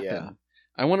just happen. Yeah.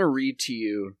 I want to read to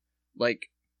you, like,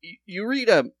 you read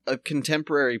a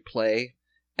contemporary play,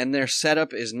 and their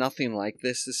setup is nothing like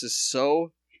this. This is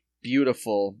so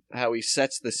beautiful how he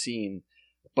sets the scene.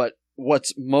 But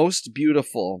what's most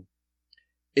beautiful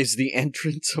is the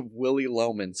entrance of Willie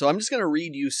Loman. So I'm just going to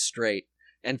read you straight,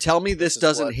 and tell me this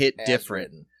doesn't hit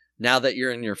different now that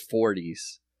you're in your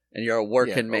 40s, and you're a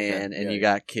working man, and you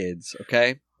got kids,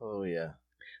 okay? Oh, yeah.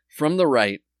 From the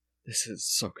right, this is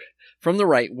so good. From the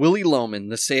right, Willie Loman,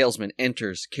 the salesman,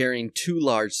 enters carrying 2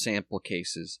 large sample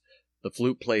cases. The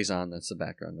flute plays on, that's the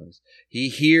background noise. He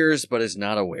hears but is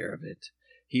not aware of it.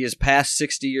 He is past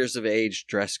 60 years of age,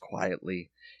 dressed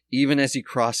quietly. Even as he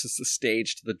crosses the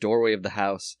stage to the doorway of the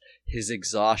house, his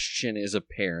exhaustion is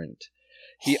apparent.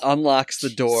 He unlocks the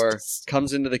door,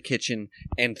 comes into the kitchen,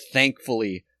 and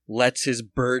thankfully lets his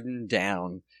burden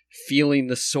down, feeling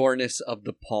the soreness of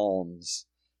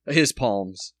his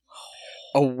palms.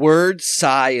 A word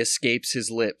sigh escapes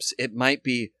his lips. It might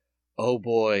be, oh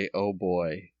boy, oh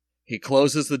boy. He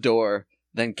closes the door,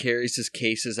 then carries his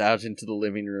cases out into the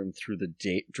living room through the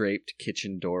draped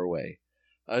kitchen doorway.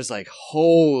 I was like,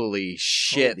 holy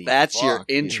shit, that's your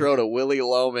intro to Willie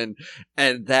Loman,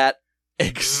 and that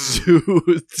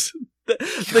exudes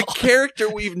the character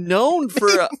we've known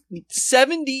for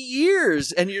 70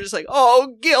 years, and you're just like,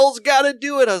 oh, Gil's gotta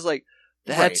do it. I was like,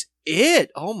 that's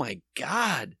it. Oh my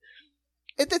God.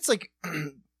 It's like,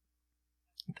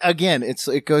 again,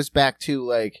 it goes back to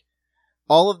like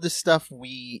all of the stuff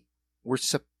we were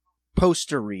supposed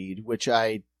to read, which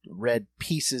I read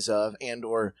pieces of and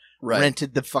or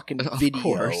rented the fucking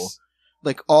video.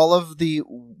 Like all of the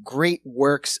great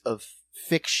works of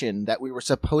fiction that we were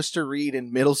supposed to read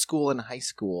in middle school and high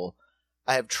school,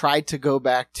 I have tried to go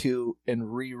back to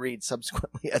and reread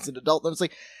subsequently as an adult. And I was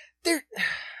like,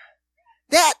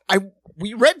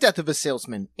 we read Death of a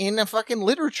Salesman in a fucking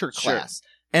literature class.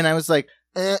 And I was like,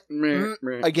 I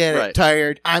get it,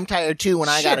 tired. I'm tired too when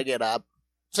I gotta get up.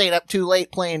 Staying up too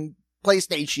late playing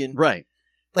PlayStation. Right.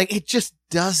 Like, it just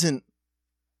doesn't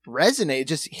resonate. It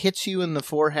just hits you in the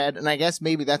forehead. And I guess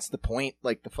maybe that's the point.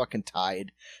 Like the fucking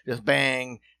tide. Just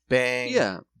bang,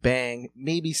 bang, bang.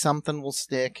 Maybe something will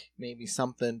stick. Maybe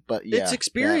something. But yeah. It's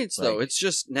experience, though. It's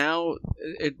just now,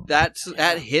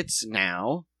 that hits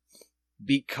now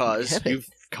because you've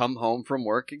come home from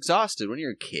work exhausted. When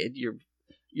you're a kid,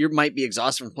 you might be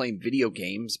exhausted from playing video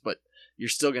games, but you're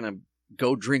still going to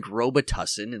go drink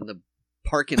Robitussin in the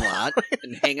parking lot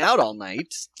and hang out all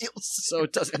night. So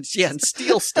it doesn't, and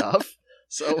steal stuff.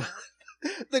 So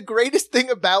the greatest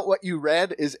thing about what you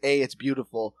read is A, it's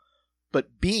beautiful,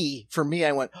 but B, for me,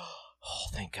 I went, oh,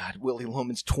 thank God, Willie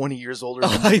Loman's 20 years older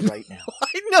than me right now.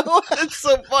 I know, it's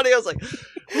so funny. I was like,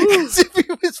 because if he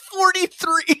was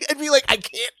 43, I'd be like, I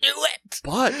can't do it.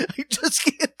 But I just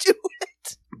can't do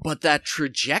it. But that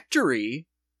trajectory,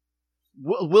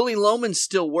 Willie Loman's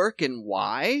still working.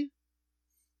 Why?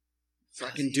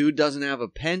 Fucking dude doesn't have a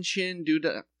pension. I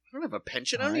don't have a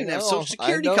pension. I don't even have Social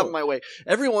Security coming my way.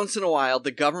 Every once in a while,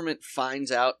 the government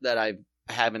finds out that I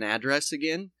have an address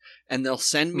again, and they'll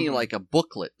send me like a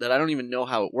booklet that I don't even know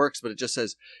how it works, but it just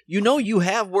says, you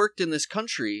have worked in this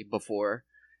country before,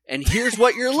 and here's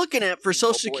what you're looking at for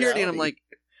Social Security. And I'm like,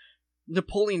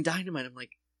 Napoleon Dynamite. I'm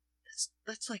like,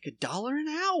 that's like $1 an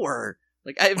hour.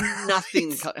 Like, I have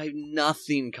nothing. I have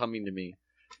nothing coming to me.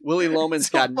 Willie Loman's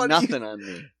got nothing on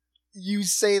me. You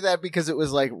say that because it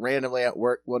was like randomly at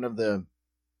work. One of the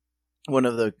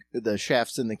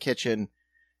chefs in the kitchen,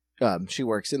 she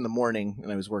works in the morning,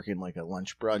 and I was working like a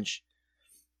lunch brunch,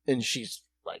 and she's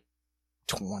like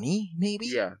 20, maybe.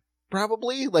 Yeah,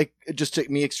 probably. Like, just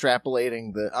me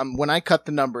extrapolating when I cut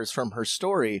the numbers from her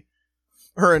story,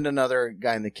 her and another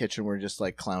guy in the kitchen were just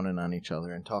like clowning on each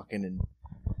other and talking, and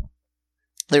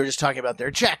they were just talking about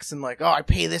their checks and like, oh, I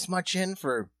pay this much in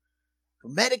for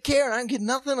Medicare and I get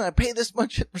nothing. I pay this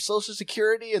much for Social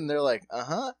Security, and they're like,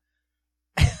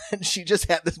 and she just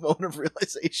had this moment of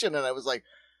realization, and I was like,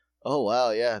 oh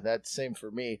wow, yeah, that's same for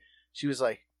me. She was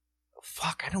like,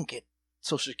 fuck, I don't get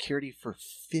Social Security for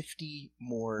 50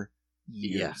 more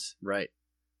years. Yeah, right.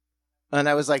 And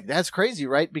I was like, that's crazy,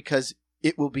 right? Because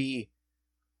it will be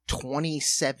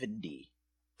 2070,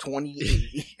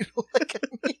 2080. Like, I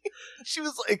mean, she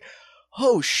was like,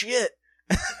 oh shit.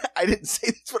 I didn't say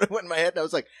this, but I went in my head, and I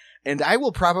was like, and I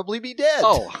will probably be dead.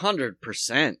 Oh,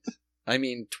 100%. I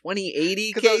mean,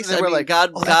 2080 case, they were like,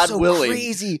 God so willing.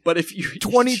 Crazy. But if you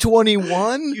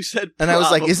 2021, you said, and I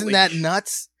was like, isn't that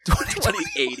nuts?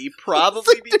 2080,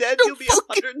 probably be dead. You'll be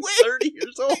 130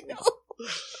 years old.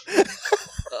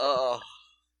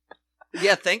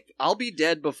 Yeah, I'll be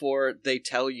dead before they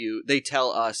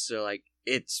tell us. They're like,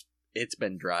 it's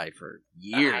been dry for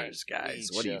years, guys.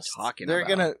 What are you talking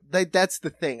about? That's the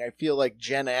thing. I feel like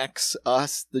Gen X,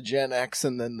 the Gen X,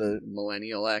 and then the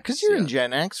Millennial X. Because you're in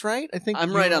Gen X, right? I think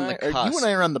I'm right on the cusp. You and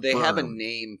I are on the They berm. have a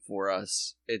name for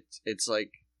us. It's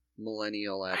like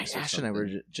Millennial X. Ash and I were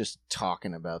just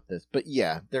talking about this, but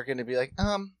yeah, they're going to be like, I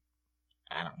don't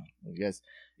know,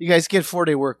 you guys get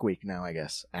 4-day work week now, I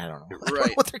guess. I don't know. I don't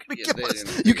know what they're going to give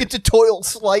us. You get to toil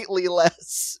slightly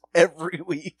less every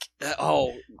week.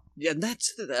 Yeah,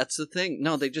 that's the thing.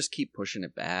 No, they just keep pushing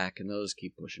it back, and those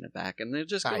keep pushing it back, and they're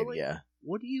just going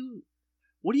what are you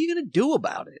going to do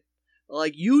about it?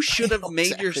 Like, you should have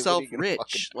made yourself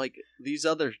rich, like these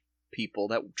other people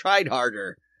that tried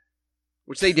harder,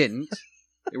 which they didn't.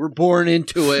 They were born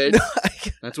into it.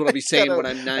 That's what I'll be saying when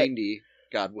I'm 90,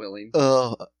 God willing.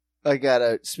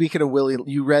 Speaking of Willie,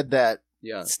 you read that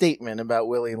statement about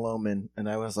Willie Loman, and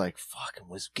I was like, fuck,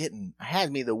 I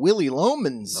had me the Willie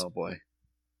Lomans. Oh boy.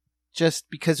 Just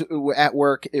because at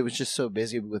work, it was just so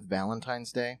busy with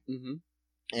Valentine's Day. Mm-hmm.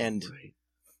 And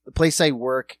the place I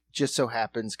work just so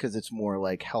happens, because it's more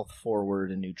like health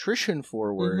forward and nutrition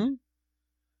forward,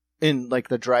 in like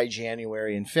the dry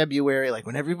January and February, like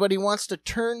when everybody wants to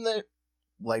turn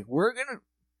we're going to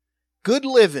good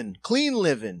living, clean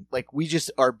living. Like, we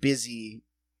just are busy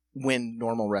when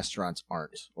normal restaurants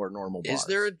aren't, or normal bars. Is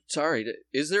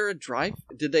there a dry?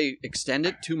 Did they extend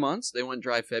it 2 months? They went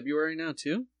dry February now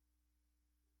too?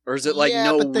 Or is it like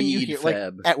no weed hear,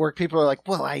 Feb? Like, at work, people are like,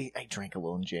 well, I drank a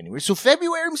little in January. So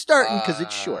February I'm starting because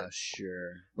it's short.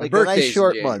 Sure. Like a nice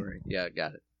short month. Yeah,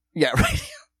 got it. Yeah,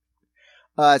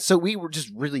 right. So we were just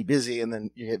really busy, and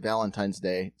then you hit Valentine's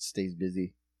Day. It stays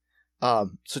busy.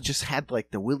 So just had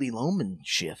like the Willie Loman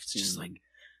shifts. Just like,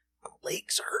 my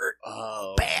legs hurt.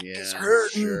 Oh, back is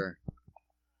hurting. Sure.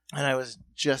 And I was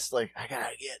just like, I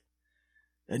gotta get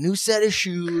a new set of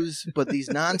shoes, but these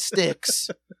non-sticks.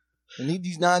 I need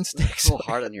these non-sticks. So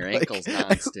hard on your ankles, like,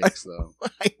 non-sticks, though.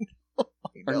 I know.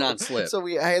 Or non-slip. So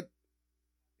I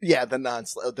had, the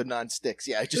non-sticks.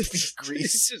 Yeah, I just be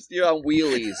grease. Just you're on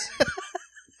wheelies.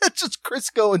 That's just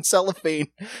Crisco and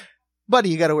cellophane. Buddy,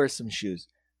 you gotta wear some shoes.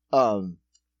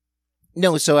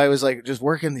 No, so I was like just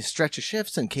working these stretch of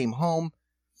shifts and came home,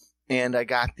 and I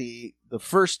got the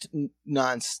first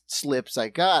non-slips I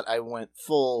got. I went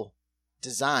full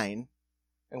design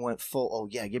and went full. Oh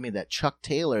yeah, give me that Chuck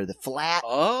Taylor, the flat.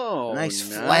 Oh, nice.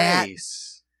 Flat.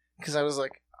 Because I was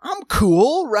like, I'm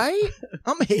cool, right?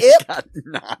 I'm hip. Got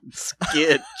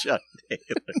non-skid Chuck Taylor.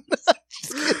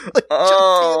 Chuck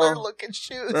Taylor looking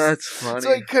shoes. That's funny.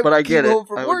 So I came home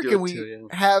from work and we too,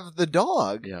 have the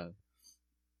dog. Yeah.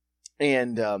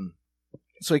 And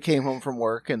so I came home from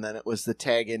work, and then it was the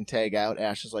tag in, tag out.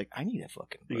 Ash was like, I need a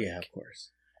fucking break. Yeah, of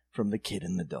course. From the kid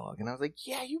and the dog. And I was like,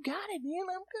 yeah, you got it, man.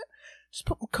 I'm good. Just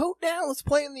put my coat down. Let's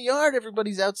play in the yard.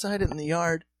 Everybody's outside in the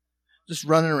yard. Just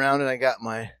running around, and I got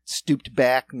my stooped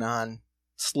back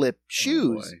non-slip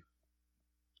shoes.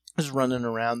 Just running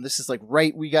around. This is like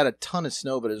we got a ton of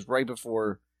snow, but it was right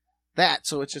before that.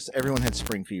 So it's just everyone had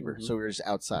spring fever. Mm-hmm. So we were just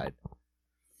outside.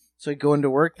 So I go into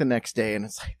work the next day, and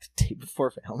it's like the day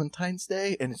before Valentine's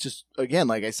Day, and it's just, again,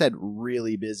 like I said,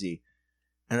 really busy.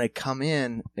 And I come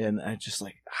in, and I just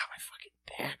like, my fucking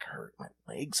back hurt, my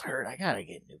legs hurt. I gotta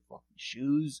get new fucking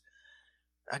shoes.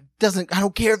 I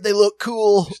don't care if they look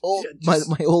cool. My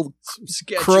old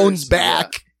Crohn's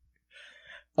back.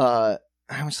 Yeah.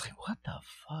 I was like, what the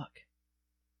fuck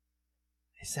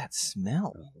is that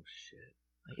smell? Oh shit.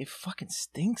 Like, it fucking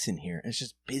stinks in here. It's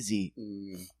just busy.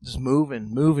 Just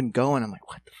moving, going. I'm like,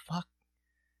 what the fuck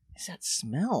is that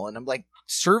smell? And I'm like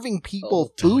serving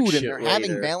people food, and they're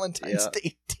having Valentine's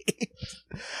Day dates.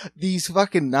 These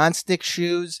fucking non-stick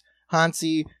shoes,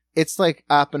 Hansi, it's like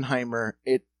Oppenheimer.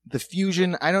 The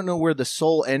fusion, I don't know where the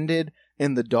soul ended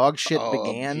and the dog shit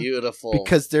began. Beautiful.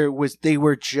 Because they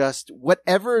were just,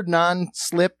 whatever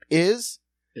non-slip is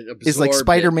like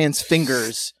Spider-Man's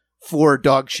fingers for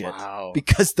dog shit. Wow.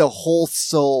 Because the whole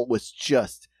soul was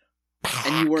just packed.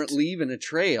 And you weren't leaving a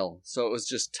trail, so it was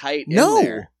just tight in No.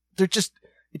 there.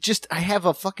 I have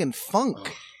a fucking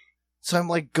funk. So I'm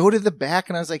like, go to the back,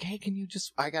 and I was like, hey, can you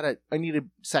just, I need a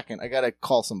second. I gotta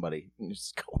call somebody. And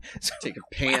just go. So take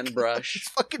a pan brush.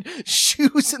 Fucking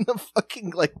shoes in the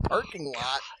fucking, like, parking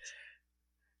lot.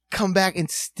 Come back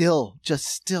and still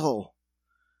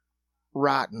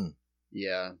rotten.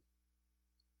 Yeah.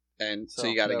 And so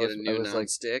you gotta get a new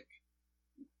non-stick.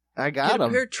 I got them. Get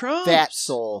a pair of Trumps.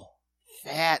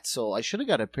 Fat soul. I should have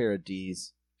got a pair of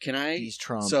D's. Can I? These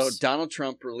Trumps. So Donald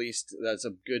Trump released, that's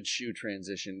a good shoe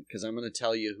transition, because I'm going to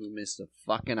tell you who missed a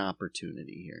fucking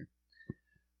opportunity here.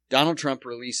 Donald Trump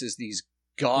releases these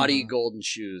gaudy golden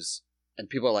shoes, and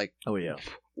people are like, oh yeah,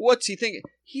 what's he thinking?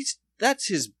 That's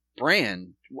his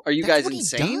brand. Are you guys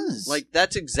insane? Like,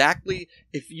 that's exactly,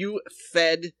 if you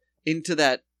fed into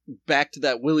that, back to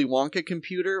that Willy Wonka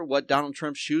computer, what Donald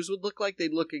Trump's shoes would look like,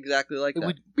 they'd look exactly like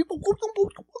that.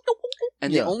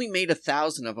 And they only made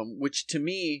 1,000 of them, which to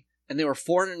me, and they were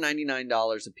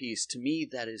 $499 a piece. To me,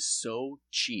 that is so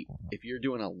cheap. If you're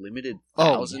doing a limited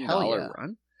 $1,000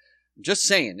 run, I'm just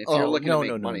saying, if you're looking to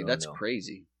make money, that's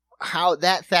crazy. How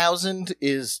that 1,000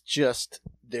 is just,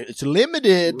 it's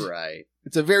limited. Right.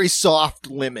 It's a very soft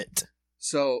limit.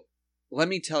 So let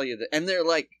me tell you that, and they're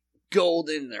like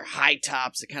golden, they're high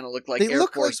tops. They kind of look like Air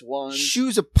Force Ones.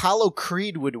 Shoes Apollo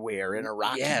Creed would wear in a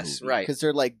Rocky movie. Right. Because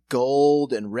they're like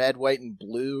gold and red, white, and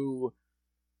blue.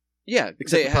 Yeah,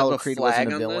 except they Apollo have a Creed flag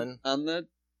wasn't a villain. on the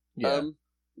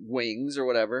wings or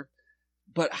whatever.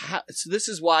 But so this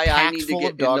is why I need to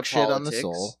get into politics. On the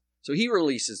soul. So he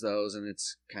releases those, and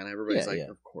it's kind of everybody's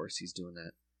of course he's doing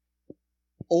that.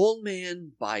 Old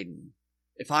man Biden.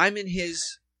 If I'm in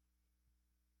his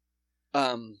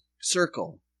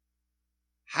circle,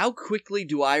 how quickly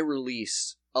do I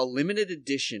release a limited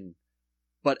edition,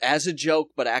 but as a joke,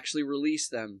 but actually release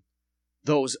them?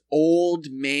 Those old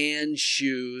man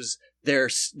shoes. They're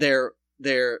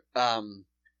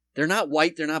not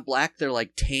white. They're not black. They're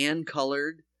like tan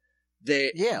colored.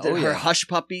 They're hush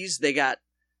puppies. They got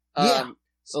a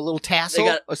little tassel.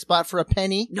 They got a spot for a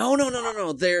penny. No.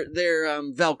 They're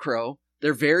Velcro.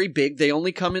 They're very big. They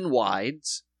only come in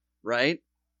wides, right?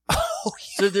 Oh,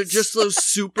 yes. So they're just those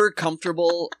super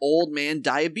comfortable old man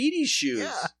diabetes shoes.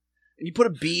 Yeah. And you put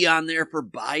a B on there for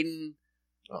Biden.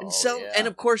 And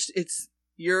of course it's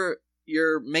you're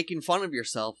making fun of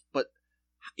yourself, but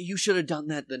you should have done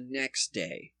that the next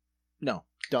day. No,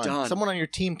 done. Someone on your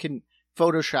team can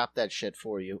Photoshop that shit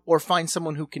for you, or find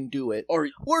someone who can do it, or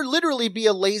literally be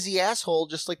a lazy asshole,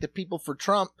 just like the people for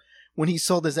Trump when he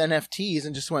sold his NFTs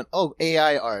and just went, "Oh,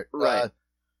 AI art, right?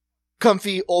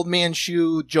 Comfy old man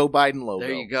shoe, Joe Biden logo.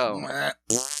 There you go.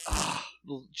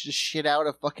 Just shit out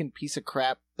a fucking piece of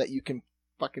crap that you can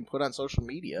fucking put on social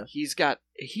media. He's got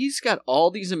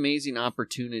all these amazing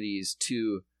opportunities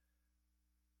to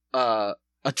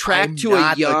attract to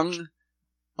a young.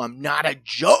 I'm not a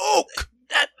joke.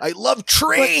 I love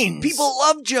trains. People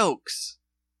love jokes.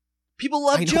 People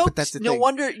love jokes. But that's the thing.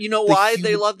 Wonder, you know why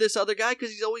they love this other guy?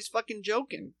 Because he's always fucking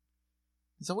joking.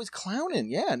 He's always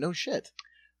clowning. Yeah, no shit.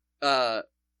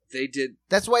 They did.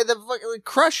 That's why the fucking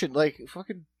crushing, like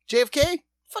fucking JFK.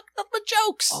 Fuck up my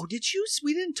jokes. Oh, did you?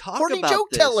 We didn't talk horny about joke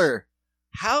this. Teller.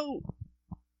 How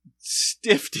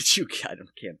stiff did you get? I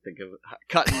can't think of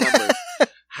cutting numbers.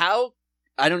 How?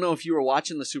 I don't know if you were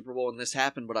watching the Super Bowl when this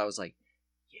happened, but I was like,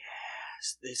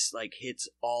 yes, this like hits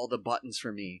all the buttons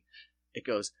for me. It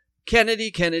goes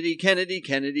Kennedy, Kennedy, Kennedy,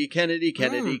 Kennedy, Kennedy,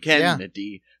 Kennedy,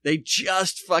 Kennedy. Yeah. They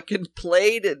just fucking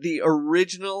played the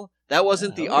original. That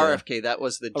wasn't the RFK. That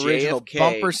was the original JFK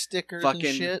bumper stickers fucking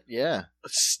and shit. Yeah,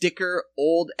 sticker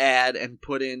old ad and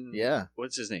put in. Yeah,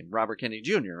 what's his name? Robert Kennedy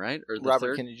Jr. Right? Or the Robert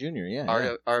third? Kennedy Jr.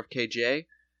 Yeah, RFKJ.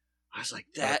 I was like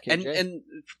that, and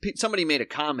somebody made a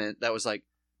comment that was like,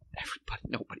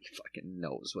 nobody fucking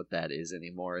knows what that is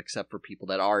anymore, except for people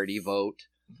that already vote.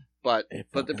 But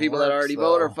the people that already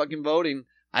vote are fucking voting.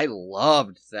 I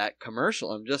loved that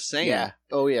commercial. I'm just saying. Yeah.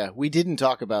 Oh yeah. We didn't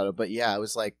talk about it, but yeah, I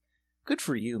was like, good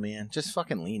for you, man. Just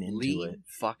fucking lean into it.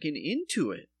 Fucking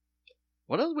into it.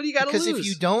 What else? What do you got to lose? Because if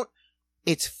you don't,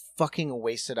 it's fucking a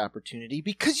wasted opportunity.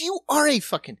 Because you are a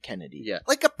fucking Kennedy. Yeah.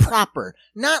 Like a proper,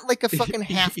 not like a fucking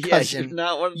half cousin. You're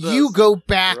not one of those. You go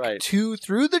back through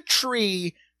the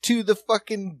tree to the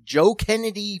fucking Joe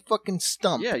Kennedy fucking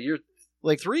stump. Yeah, you're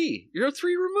like 3. You're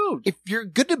 3 removed. If you're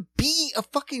gonna be a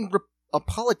fucking a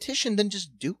politician, then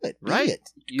just do it. Right. Be it.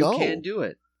 You can do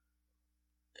it.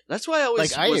 That's why I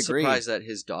always was surprised that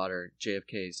his daughter,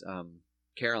 JFK's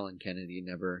Carolyn Kennedy,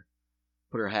 never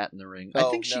put her hat in the ring. I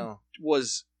think she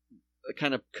was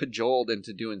kind of cajoled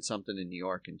into doing something in New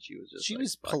York, and she was just she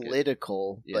was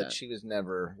political, but she was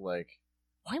never like,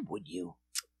 why would you?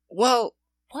 Well,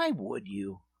 why would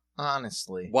you?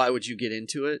 Honestly, why would you get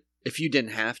into it if you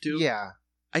didn't have to? Yeah,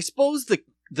 I suppose the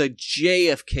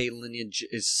JFK lineage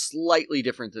is slightly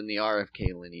different than the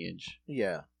RFK lineage.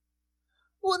 Yeah.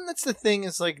 Well, and that's the thing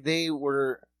is like they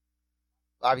were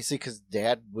obviously because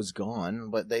Dad was gone,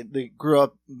 but they grew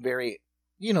up very,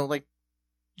 like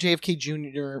JFK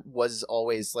Jr. was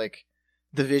always like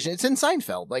the vision. It's in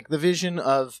Seinfeld, like the vision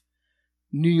of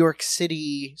New York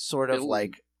City, sort of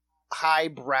like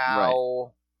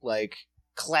highbrow, like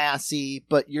classy,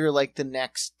 but you're like the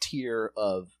next tier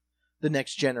of the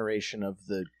next generation of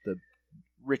the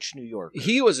rich New Yorker.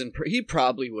 He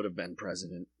probably would have been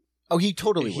president. Oh, he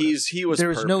totally would. He was.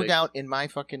 There's perfect. no doubt in my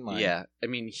fucking mind. Yeah, I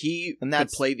mean, he could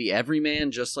play the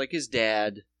everyman just like his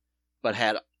dad, but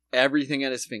had everything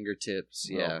at his fingertips.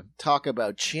 Oh, yeah, talk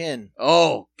about chin.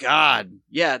 Oh God,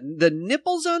 yeah, the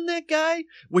nipples on that guy,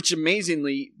 which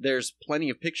amazingly, there's plenty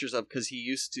of pictures of because they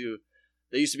used to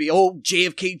be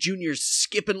JFK Jr.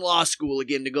 skipping law school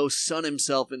again to go sun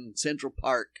himself in Central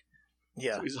Park.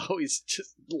 Yeah, so he's always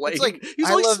just laying. He's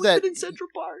always sleeping in Central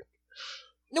Park.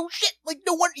 No shit, like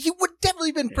no one. He would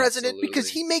definitely been president because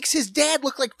he makes his dad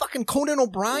look like fucking Conan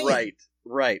O'Brien.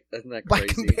 Right. Isn't that crazy?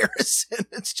 By comparison,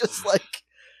 it's just like.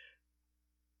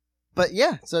 But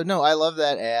yeah, so no, I love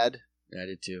that ad. I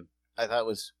did too. I thought it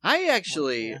was. I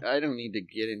actually, I don't need to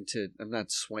get into. I'm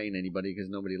not swaying anybody because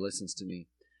nobody listens to me.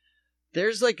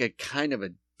 There's like a kind of a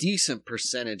decent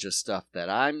percentage of stuff that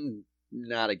I'm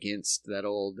not against that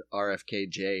old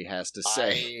RFKJ has to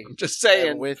say. I'm just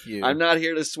saying. I'm with you. I'm not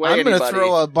here to sway anybody. I'm going to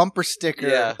throw a bumper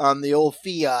sticker on the old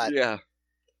Fiat. Yeah.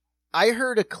 I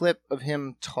heard a clip of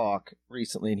him talk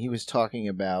recently, and he was talking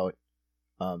about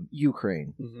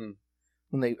Ukraine. Mm-hmm.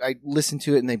 When I listened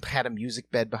to it, and they had a music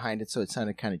bed behind it, so it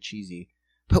sounded kind of cheesy.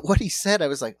 But what he said, I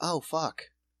was like, oh, fuck.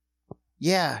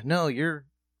 Yeah, no, you're...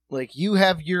 Like, you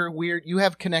have your weird... You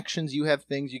have connections, you have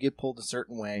things, you get pulled a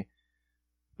certain way.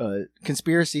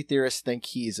 Conspiracy theorists think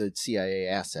he's a CIA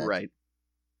asset. Right.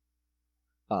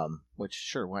 Which,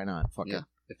 sure, why not? Fuck it.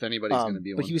 If anybody's going to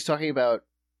be one. But he was talking about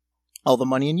all the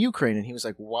money in Ukraine, and he was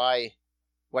like, why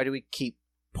why do we keep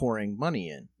pouring money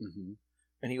in? Mm-hmm.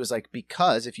 And he was like,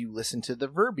 because if you listen to the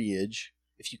verbiage,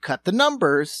 if you cut the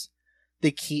numbers,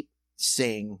 they keep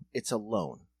saying it's a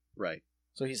loan. Right.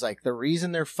 So he's like, the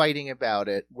reason they're fighting about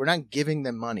it, we're not giving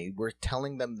them money. We're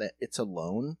telling them that it's a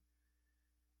loan.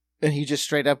 And he just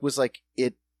straight up was like,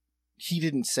 he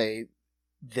didn't say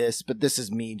this, but this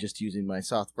is me just using my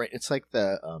soft brain. It's like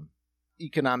the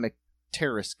economic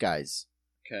terrorist guys.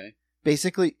 Okay.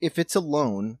 Basically, if it's a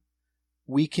loan,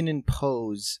 we can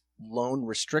impose loan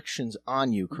restrictions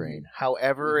on Ukraine,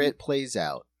 however it plays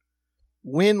out.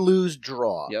 Win, lose,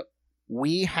 draw. Yep.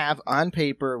 We have on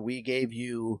paper, we gave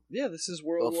you this is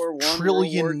World War I,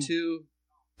 trillion World War II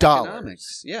dollars.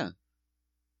 Economics. Yeah.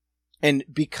 And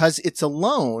because it's a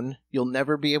loan, you'll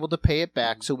never be able to pay it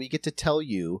back. So we get to tell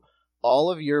you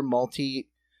all of your multinational,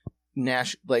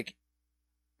 like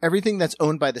everything that's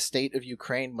owned by the state of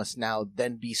Ukraine must now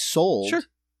then be sold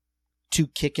to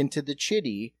kick into the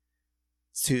chitty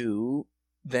to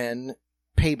then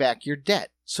pay back your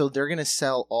debt. So they're going to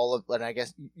sell all of, and I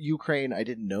guess Ukraine, I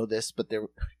didn't know this, but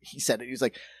he said it. He was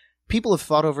like, people have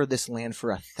fought over this land for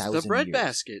 1,000 years. It's the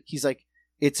breadbasket. He's like,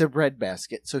 it's a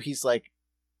breadbasket. So he's like,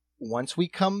 once we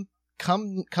come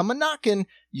a knocking,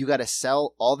 you got to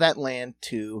sell all that land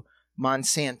to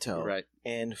Monsanto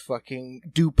and fucking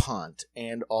DuPont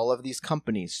and all of these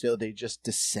companies. So they just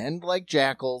descend like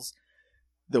jackals.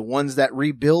 The ones that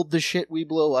rebuild the shit we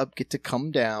blow up get to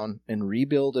come down and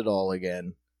rebuild it all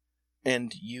again.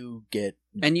 And you get...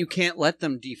 And you can't let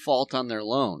them default on their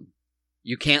loan.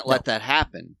 You can't let that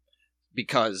happen.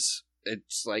 Because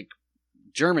it's like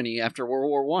Germany after World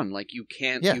War I. Like, you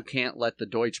can't let the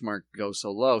Deutschmark go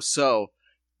so low. So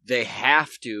they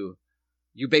have to...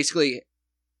 You basically...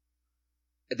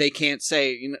 They can't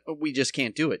say, we just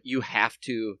can't do it. You have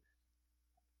to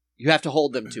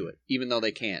hold them to it, even though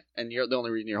they can't. And the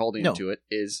only reason you're holding them to it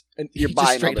is you're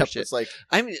buying all their shit. Like,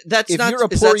 I mean, that's if not. you're a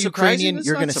poor Ukrainian,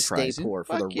 you're going to stay poor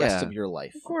for the rest yeah. of your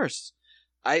life. Of course.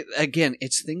 Again,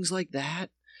 it's things like that,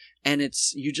 and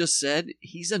it's you just said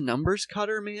he's a numbers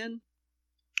cutter, man.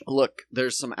 Look,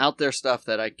 there's some out there stuff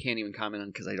that I can't even comment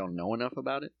on because I don't know enough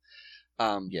about it.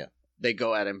 They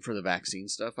go at him for the vaccine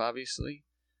stuff, obviously.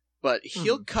 But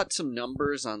he'll cut some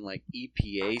numbers on like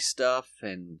EPA stuff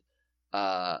and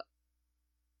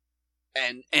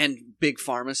big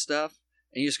pharma stuff,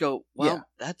 and you just go, well,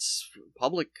 that's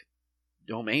public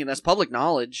domain. That's public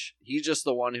knowledge. He's just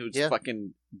the one who's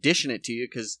fucking dishing it to you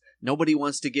because nobody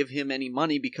wants to give him any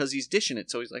money because he's dishing it.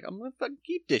 So he's like, I'm gonna fucking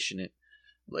keep dishing it.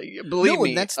 Like, believe me,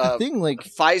 and that's the thing. Like,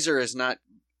 Pfizer is not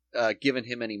giving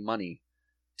him any money.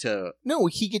 No,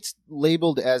 he gets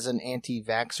labeled as an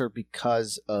anti-vaxxer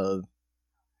because of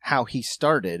how he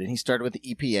started. And he started with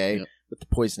the EPA, with the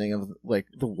poisoning of like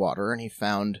the water, and he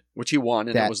found... Which he won,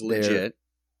 and that was legit.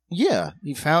 Yeah,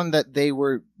 he found that they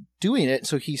were doing it,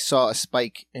 so he saw a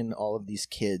spike in all of these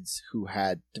kids who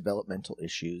had developmental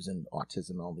issues and autism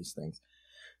and all these things.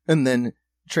 And then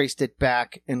traced it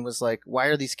back and was like, why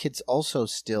are these kids also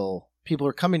still... People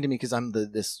are coming to me because I'm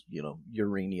this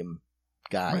uranium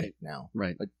guy now.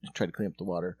 Right. I try to clean up the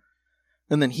water.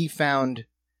 And then he found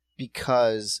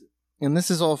because, and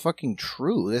this is all fucking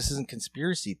true, this isn't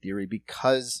conspiracy theory,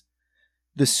 because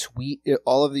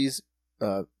all of these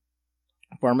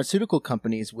pharmaceutical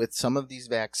companies with some of these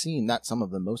vaccines, not some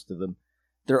of them, most of them,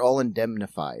 they're all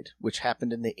indemnified, which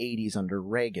happened in the 80s under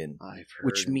Reagan. I've heard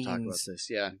which him means talk about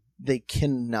this, they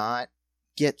cannot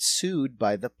get sued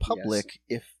by the public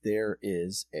if there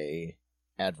is a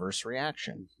adverse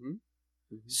reaction. Mm-hmm.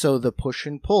 So the push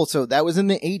and pull. So that was in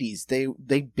the 80s.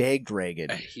 They begged Reagan.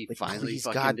 He finally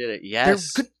fucking did it.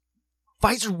 Yes.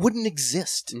 Pfizer wouldn't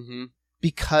exist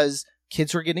because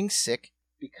kids were getting sick,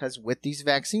 because with these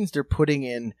vaccines, they're putting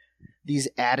in these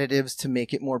additives to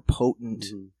make it more potent.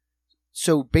 Mm-hmm.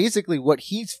 So basically what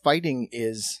he's fighting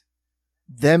is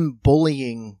them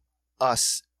bullying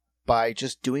us by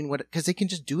just doing because they can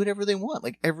just do whatever they want.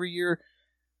 Like every year,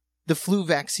 the flu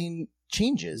vaccine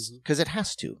changes because it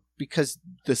has to, because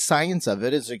the science of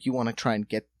it is like you want to try and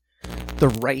get the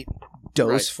right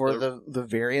dose for the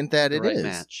variant that it is.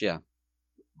 Match, yeah.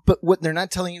 But what they're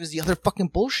not telling you is the other fucking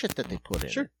bullshit that they put in.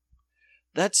 Sure.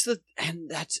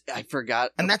 I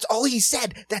forgot. And that's all he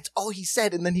said. That's all he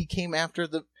said. And then he came after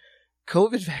the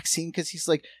COVID vaccine because he's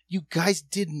like, you guys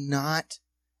did not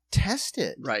test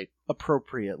it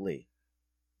appropriately.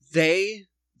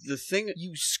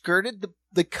 You skirted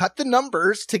they cut the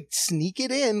numbers to sneak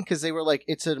it in because they were like,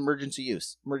 it's an emergency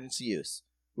use,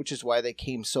 which is why they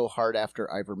came so hard after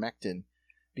ivermectin,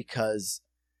 because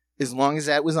as long as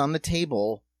that was on the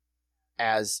table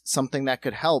as something that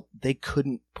could help, they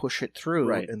couldn't push it through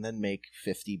Right. and then make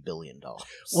 $50 billion.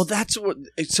 Well, that's what.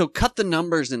 So cut the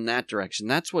numbers in that direction.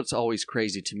 That's what's always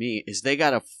crazy to me is they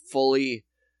got a fully.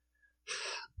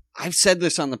 I've said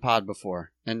this on the pod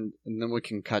before, and then we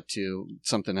can cut to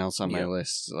something else on my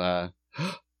list.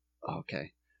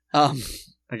 Okay, I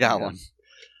got one.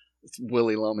 It's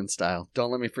Willie Loman style.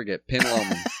 Don't let me forget Pin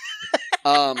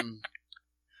Loman.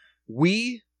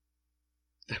 We,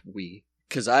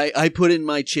 because I put in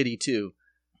my chitty too.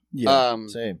 Yeah,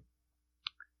 same.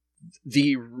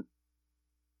 The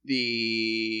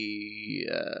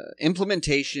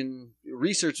implementation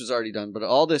research was already done, but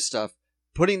all this stuff,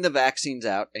 putting the vaccines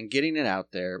out and getting it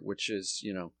out there, which is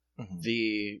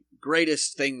the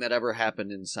greatest thing that ever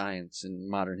happened in science in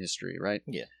modern history, right?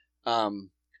 Yeah.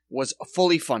 Was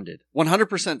fully funded,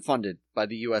 100% funded by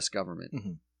the U.S.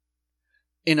 government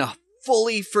in a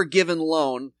fully forgiven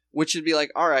loan, which would be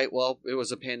like, all right, well, it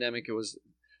was a pandemic,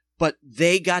 but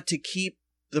they got to keep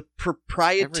the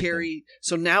proprietary. Everything.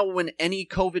 So now when any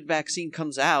COVID vaccine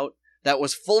comes out that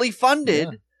was fully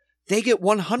funded, they get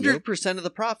 100% of the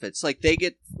profits. Like they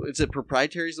get, is it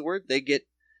proprietary is the word? They get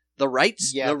the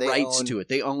rights, to it.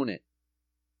 They own it.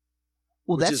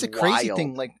 Well, that's the crazy wild.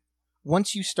 thing. Like,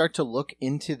 once you start to look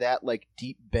into that, like,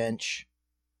 deep bench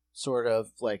sort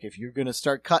of, like, if you're going to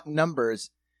start cutting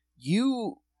numbers,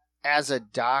 you, as a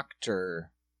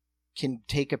doctor, can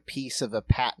take a piece of a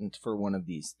patent for one of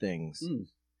these things.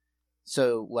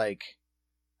 So, like,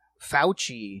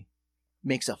 Fauci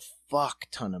makes a fuck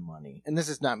ton of money. And this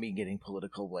is not me getting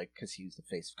political, like, because he was the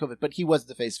face of COVID, but he was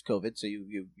the face of COVID, so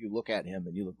you look at him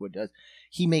and you look what he does.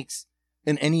 He makes,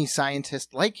 and any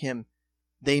scientist like him,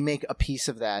 they make a piece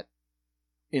of that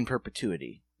in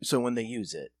perpetuity. So when they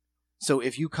use it. So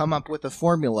if you come up with a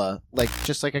formula, like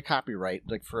just like a copyright,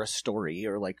 like for a story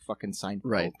or like fucking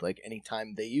Seinfeld, like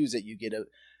anytime they use it, you get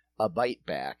a bite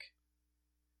back.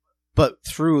 But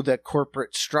through the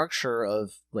corporate structure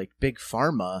of like big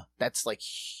pharma, that's like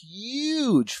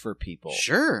huge for people.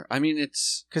 Sure. I mean,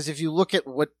 it's because if you look at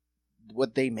what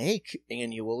they make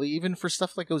annually, even for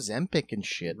stuff like Ozempic and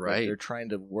shit, right? Like they're trying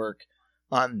to work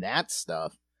on that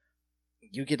stuff.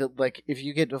 You get if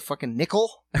you get a fucking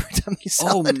nickel every time you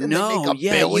sell it, and no, they make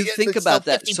 $1 billion, you think about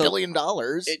that. $50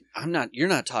 billion. You're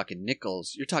not talking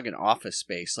nickels. You're talking office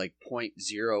space. Like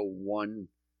 0.01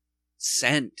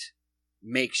 cent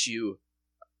makes you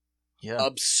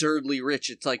absurdly rich.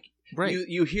 It's like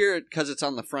you hear it because it's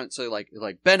on the front. So like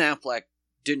Ben Affleck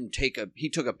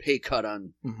took a pay cut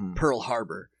on Pearl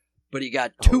Harbor, but he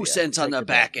got 2 cents on the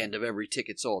back end of every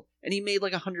ticket sold, and he made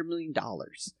like $100 million.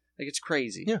 Like, it's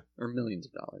crazy. Yeah. Or millions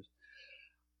of dollars.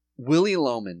 Willie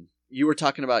Loman, you were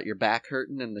talking about your back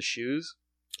hurting and the shoes.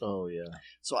 Oh, yeah.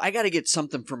 So I got to get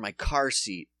something for my car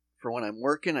seat. For when I'm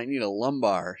working, I need a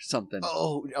lumbar something.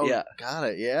 Oh yeah. Got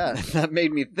it, yeah. That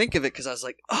made me think of it because I was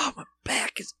like, oh, my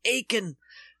back is aching.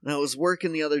 And I was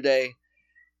working the other day,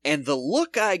 and the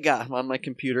look I got on my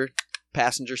computer,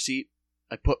 passenger seat,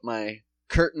 I put my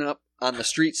curtain up on the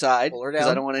street side because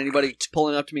I don't want anybody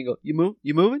pulling up to me and go, You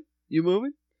moving? You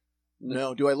moving?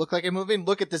 No, do I look like I'm moving?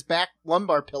 Look at this back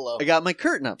lumbar pillow. I got my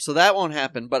curtain up, so that won't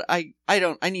happen. But I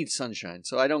need sunshine,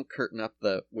 so I don't curtain up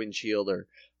the windshield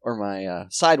or my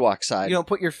sidewalk side. You don't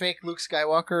put your fake Luke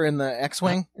Skywalker in the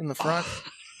X-Wing in the front?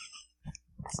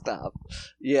 Stop.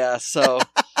 Yeah, so...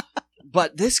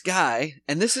 But this guy,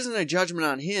 and this isn't a judgment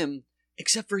on him,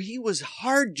 except for he was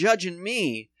hard judging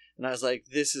me. And I was like,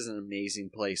 this is an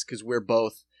amazing place, because we're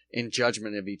both in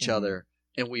judgment of each other,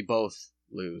 and we both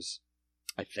lose.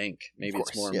 I think. Maybe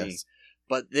it's more me.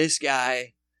 But this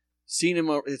guy, seen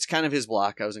him, it's kind of his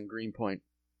block. I was in Greenpoint.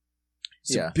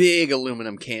 He's a big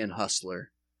aluminum can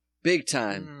hustler. Big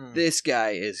time. This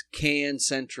guy is can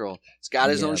central. He's got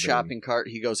his own shopping cart.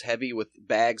 He goes heavy with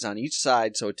bags on each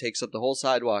side, so it takes up the whole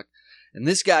sidewalk. And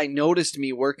this guy noticed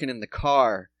me working in the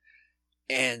car,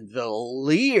 and the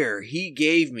leer he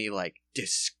gave me, like,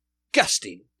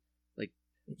 disgusting.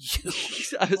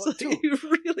 I was like, he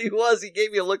really was. He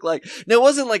gave me a look like, no, it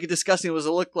wasn't like a disgusting, it was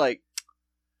a look like,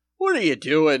 what are you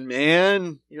doing,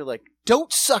 man? You're like,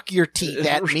 don't suck your teeth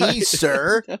at me,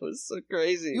 sir. That was so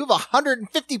crazy. You have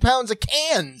 150 pounds of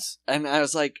cans. And I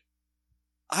was like,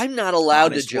 I'm not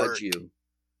allowed to judge you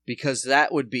because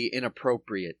that would be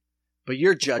inappropriate. But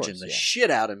you're judging the shit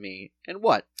out of me. And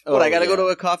what? I got to go to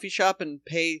a coffee shop and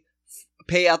pay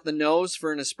out the nose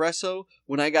for an espresso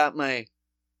when I got my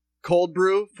cold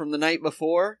brew from the night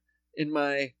before in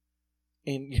my...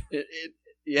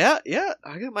 Yeah.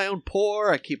 I got my own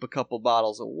pour. I keep a couple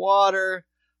bottles of water.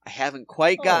 I haven't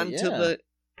quite gotten to the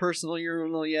personal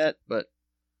urinal yet, but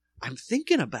I'm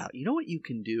thinking about, you know what you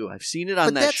can do? I've seen it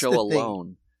on that show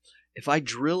Alone. if I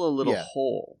drill a little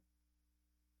hole,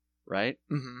 right?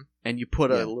 Mm-hmm. And you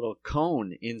put a little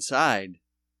cone inside.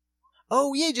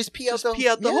 Oh, yeah, just pee out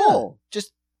the hole.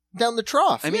 Just down the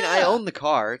trough. I mean, I own the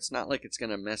car. It's not like it's going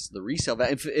to mess the resale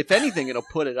value. If anything, it'll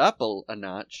put it up a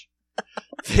notch.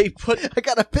 I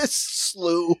got a piss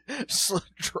slough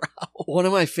trowel. One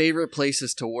of my favorite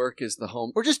places to work is the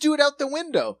home. Or just do it out the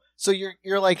window. So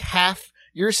you're like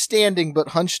you're standing but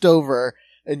hunched over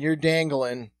and you're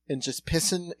dangling and just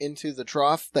pissing into the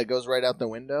trough that goes right out the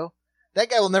window. That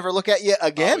guy will never look at you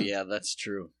again. Oh, yeah, that's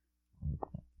true.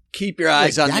 Keep your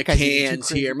eyes on the cans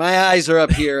here. My eyes are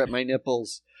up here at my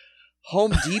nipples.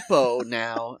 Home Depot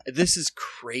now. This is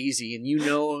crazy, and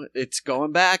it's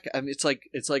going back. I mean, it's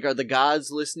like are the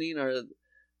gods listening? Or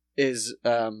is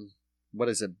what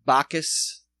is it?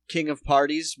 Bacchus, king of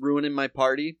parties, ruining my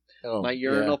party, my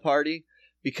urinal party,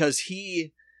 because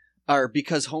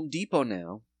Home Depot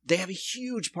now they have a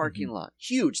huge parking lot,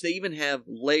 huge. They even have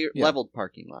leveled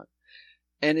parking lot,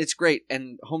 and it's great.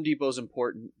 And Home Depot is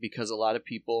important because a lot of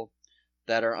people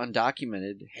that are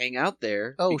undocumented hang out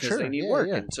there because they need work.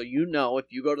 Yeah. And so if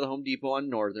you go to the Home Depot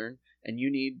on Northern and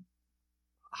you need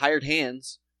hired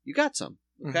hands, you got some.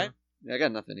 Okay? Mm-hmm. I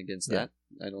got nothing against that.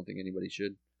 I don't think anybody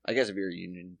should. I guess if you're a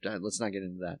union, let's not get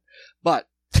into that. But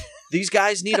these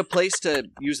guys need a place to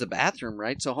use the bathroom,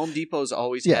 right? So Home Depot's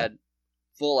always had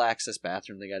full access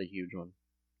bathroom. They got a huge one.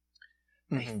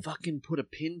 Mm-hmm. They fucking put a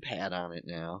pin pad on it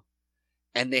now.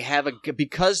 And they have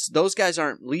because those guys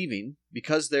aren't leaving,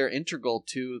 because they're integral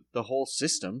to the whole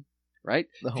system, right?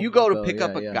 If you go to pick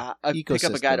up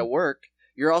a guy to work,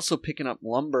 you're also picking up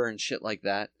lumber and shit like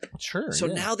that. Sure. So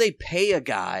now they pay a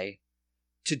guy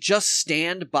to just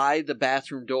stand by the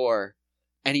bathroom door,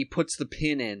 and he puts the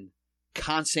pin in.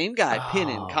 Same guy, pin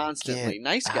in constantly.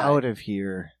 Nice guy. Out of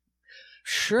here.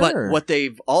 Sure. But what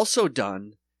they've also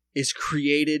done is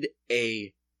created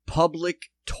a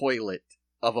public toilet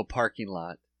of a parking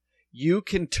lot. You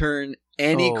can turn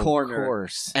any corner, of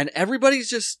course. And everybody's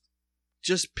just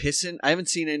pissing. I haven't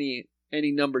seen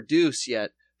any number deuce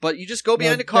yet, but you just go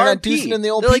behind a car and pee. In the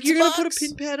old They're like, you're going to put a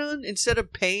pin pad on instead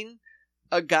of paying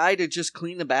a guy to just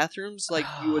clean the bathrooms like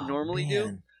you would normally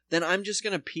do. Then I'm just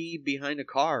going to pee behind a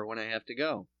car when I have to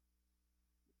go.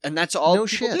 And that's all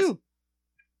people do.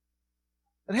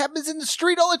 It happens in the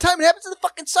street all the time. It happens in the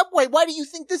fucking subway. Why do you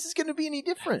think this is going to be any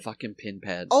different? Fucking pin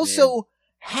pads. Also,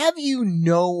 have you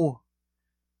no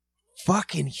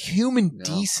fucking human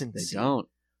decency? They don't.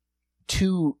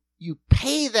 You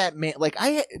pay that man. Like,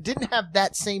 I didn't have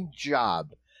that same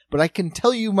job, but I can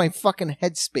tell you my fucking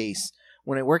headspace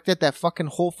when I worked at that fucking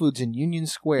Whole Foods in Union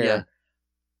Square. Yeah.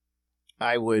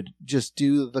 I would just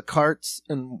do the carts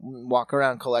and walk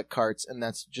around, collect carts, and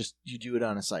that's just, you do it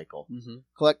on a cycle. Mm-hmm.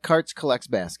 Collect carts,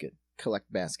 collect baskets.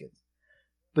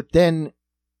 But then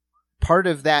part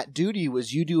of that duty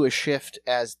was you do a shift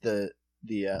as the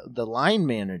line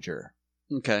manager.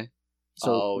 Okay.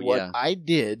 So I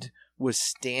did was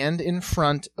stand in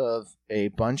front of a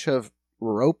bunch of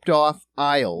roped off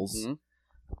aisles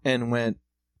and went,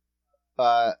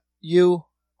 you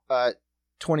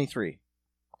 23.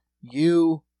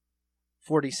 You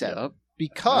 47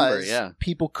 because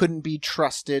people couldn't be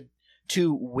trusted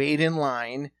to wait in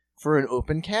line for an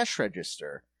open cash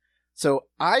register. So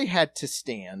I had to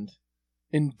stand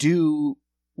and do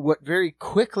what very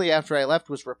quickly after I left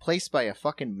was replaced by a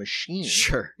fucking machine.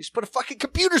 Sure. You just put a fucking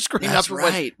computer screen up. That's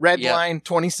right. Red line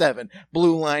 27,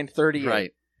 blue line 38.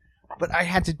 Right. But I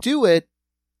had to do it,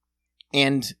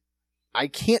 and I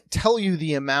can't tell you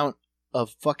the amount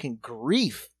of fucking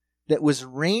grief that was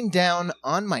rained down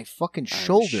on my fucking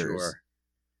shoulders. Sure.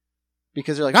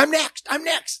 Because they're like, I'm next.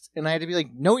 And I had to be like,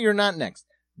 no, you're not next.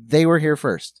 They were here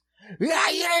first. Yeah,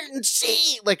 you didn't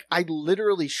see. Like, I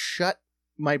literally shut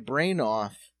my brain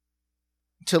off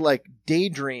to like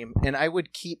daydream, and I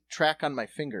would keep track on my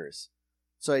fingers.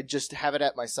 So I'd just have it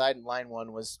at my side, and line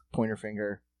 1 was pointer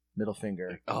finger, middle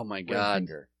finger. Oh my God.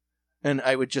 Finger. And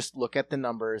I would just look at the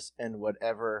numbers and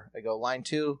whatever. I go, line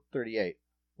 2, 38.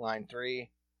 Line 3,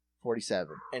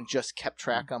 47, and just kept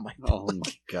track on my Oh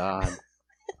my God.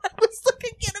 I was like, I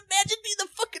can't imagine being the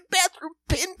fucking bathroom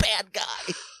pin pad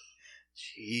guy.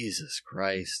 Jesus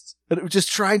Christ. And it was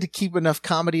just trying to keep enough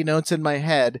comedy notes in my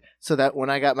head so that when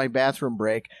I got my bathroom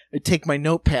break, I'd take my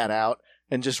notepad out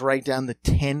and just write down the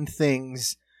 10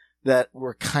 things that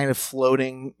were kind of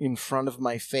floating in front of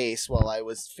my face while I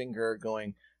was finger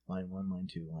going, line 1, line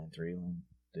 2, line 3, line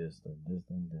this.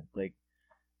 Like,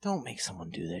 don't make someone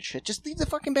do that shit. Just leave the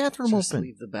fucking bathroom open. Just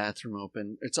leave the bathroom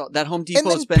open. It's all, that Home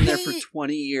Depot's been there for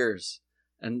 20 years.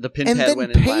 And the pin pad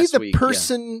went in last week. And then pay the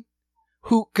person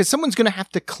who... Because someone's going to have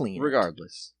to clean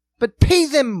regardless. But pay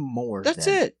them more. That's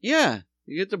it. Yeah.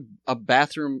 You get a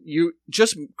bathroom. You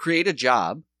just create a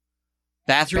job.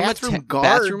 Bathroom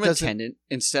attendant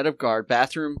instead of guard.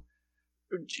 Bathroom.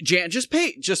 Just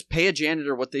pay a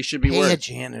janitor what they should be worth. Pay a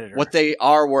janitor what they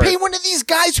are worth. Pay one of these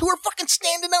guys who are fucking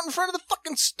standing out in front of the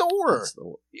fucking store.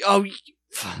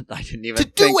 I didn't even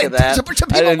think of that.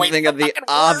 I didn't think of the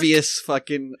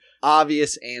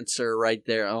obvious answer right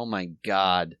there. Oh my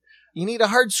god! You need a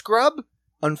hard scrub?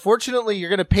 Unfortunately, you're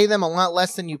going to pay them a lot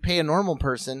less than you pay a normal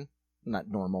person. Not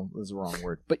normal is the wrong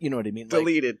word, but you know what I mean.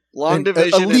 Deleted. Long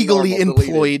division. A legally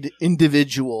employed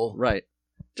individual. Right.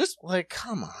 Just like,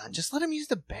 come on. Just let him use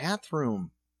the bathroom.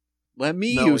 Let me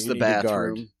use the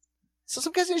bathroom. So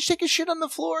some guy's going to shake his shit on the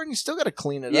floor and you still got to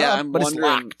clean it up. I'm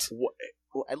wondering, it's locked.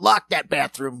 I locked that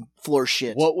bathroom floor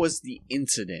shit. What was the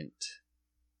incident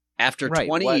after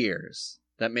 20 years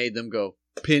that made them go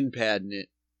pin padding it?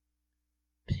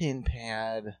 Pin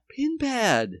pad.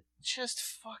 Just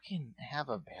fucking have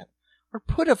a bath. Or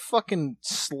put a fucking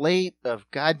slate of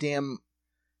goddamn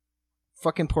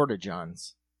fucking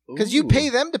porta-johns. Because you pay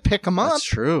them to pick them up. That's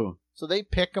true. So they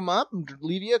pick them up and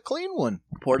leave you a clean one.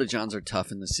 Porta-johns are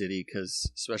tough in the city because,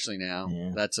 especially now,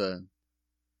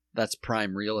 that's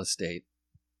prime real estate.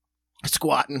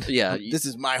 Squatting. Yeah. This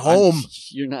is my home.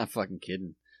 You're not fucking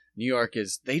kidding. New York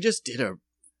is,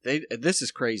 this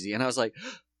is crazy. And I was like,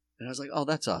 oh,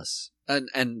 that's us.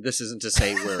 And this isn't to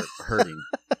say we're hurting.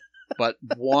 But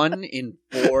 1 in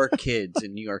 4 kids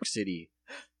in New York City,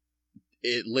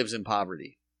 it lives in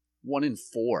poverty. 1 in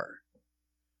 4.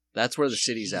 That's where the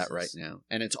city's at right now.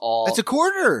 And it's all... That's a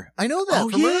quarter. I know that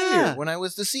from earlier when I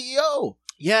was the CEO.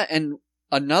 Yeah, and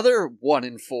another 1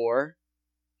 in 4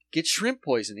 get shrimp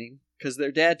poisoning because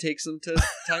their dad takes them to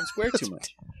Times Square too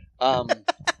much.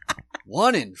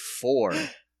 1 in 4.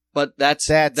 But that's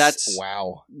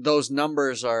wow. Those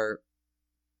numbers are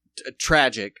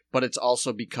tragic, but it's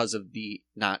also because of the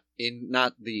not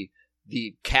the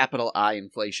capital I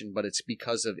inflation, but it's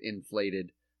because of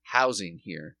inflated housing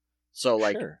here. So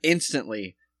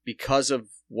instantly, because of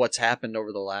what's happened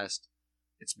over the last,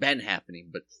 it's been happening,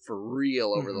 but for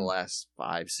real over the last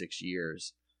 5-6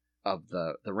 years of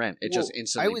the rent, it just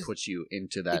instantly puts you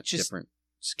into that different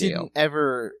scale. Didn't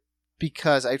ever,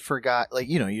 because I forgot,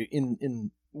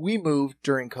 we moved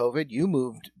during COVID. You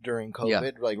moved during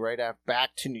COVID, right after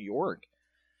back to New York.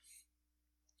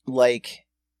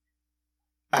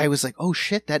 I was like, oh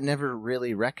shit, that never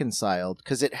really reconciled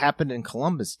because it happened in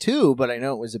Columbus too. But I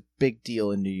know it was a big deal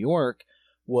in New York.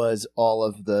 Was all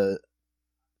of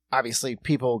obviously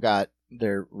people got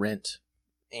their rent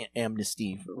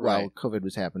amnesty while COVID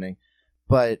was happening,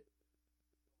 but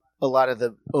a lot of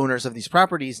the owners of these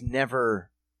properties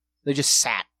they just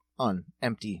sat on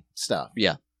empty stuff.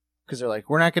 Yeah. Because they're like,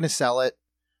 we're not going to sell it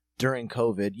during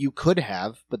COVID. You could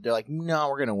have, but they're like, no,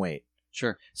 we're going to wait.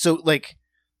 Sure. So,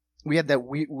 we had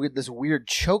this weird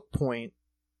choke point,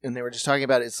 and they were just talking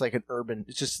about it's like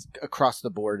it's just across the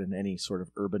board in any sort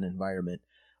of urban environment.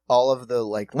 All of the,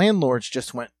 landlords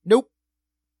just went, nope.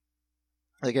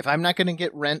 If I'm not going to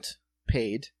get rent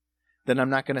paid, then I'm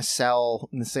not going to sell.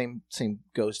 And the same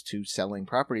goes to selling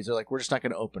properties. They're like, we're just not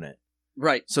going to open it.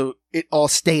 Right. So it all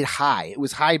stayed high. It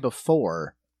was high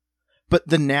before, but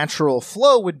the natural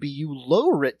flow would be you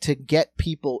lower it to get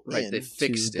people in. They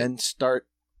fixed it. Then start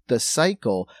the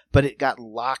cycle, but it got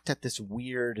locked at this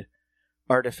weird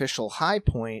artificial high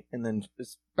point, and then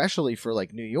especially for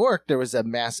New York, there was a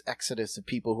mass exodus of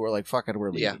people who were like, fuck it,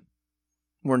 we're leaving. Yeah.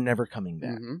 We're never coming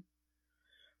back. Mm-hmm.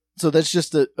 So that's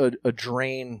just a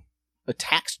drain, a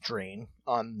tax drain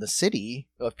on the city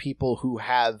of people who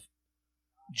have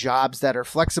jobs that are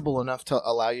flexible enough to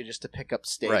allow you just to pick up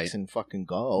stakes and fucking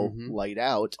go light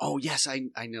out. Oh yes,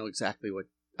 I know exactly what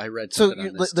I read. Something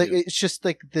on this too. It's just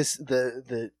this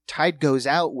the tide goes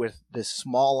out with this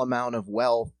small amount of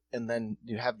wealth, and then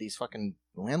you have these fucking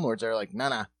landlords that are like,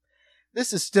 nah,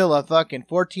 this is still a fucking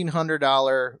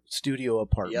 $1,400 studio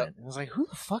apartment. Yep. And I was like, who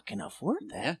the fuck can afford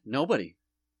that? Yeah, nobody.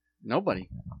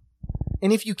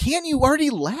 And if you can, you already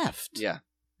left. Yeah,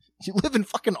 you live in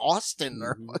fucking Austin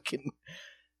or fucking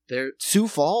Sioux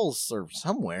Falls or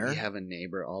somewhere. We have a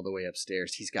neighbor all the way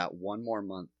upstairs. He's got 1 more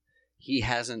month. He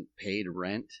hasn't paid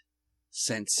rent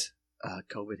since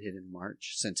COVID hit in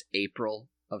March, since April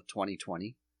of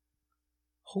 2020.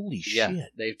 Holy shit. Yeah,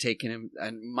 they've taken him,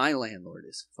 and my landlord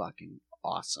is fucking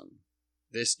awesome.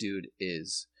 This dude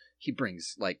he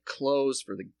brings clothes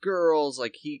for the girls.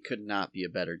 He could not be a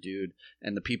better dude.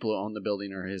 And the people who own the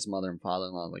building are his mother and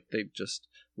father-in-law.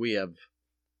 We have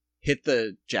hit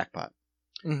the jackpot.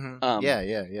 Mm-hmm.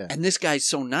 Yeah. And this guy's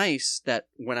so nice that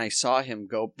when I saw him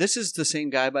go, this is the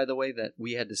same guy, by the way, that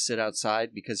we had to sit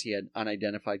outside because he had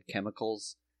unidentified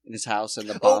chemicals in his house and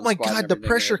the bomb Oh my squad and god, the everything.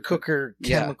 pressure cooker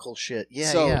chemical shit.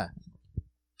 Yeah, So, yeah.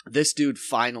 This dude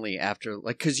finally, after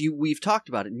because we've talked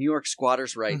about it, New York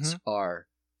squatters' rights are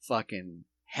fucking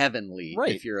heavenly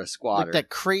if you're a squatter. Like that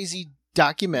crazy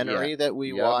documentary that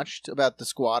we watched about the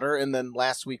squatter, and then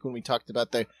last week when we talked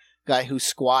about the guy who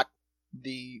squat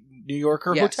the New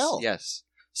Yorker hotel. Yes.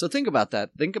 So think about that.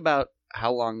 Think about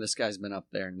how long this guy's been up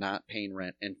there not paying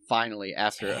rent, and finally,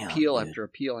 after appeal, and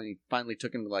he finally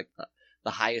took him to like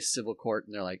the highest civil court,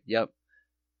 and they're like, "Yep,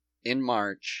 in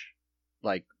March,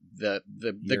 like the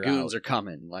goons are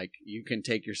coming. Like you can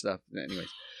take your stuff." Anyways,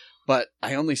 but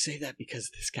I only say that because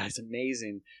this guy's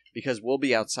amazing. Because we'll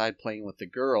be outside playing with the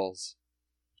girls,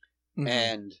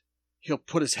 and he'll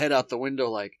put his head out the window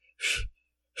like,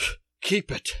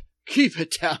 keep it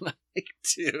down. I'm like,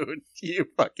 dude, you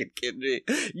fucking kidding me?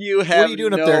 You have what are you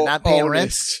doing up there? Not paying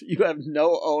rent? You have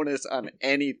no onus on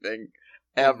anything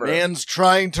ever. The man's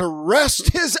trying to rest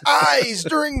his eyes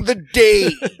during the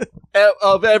day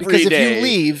of every day. Because if you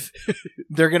leave,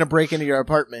 they're gonna break into your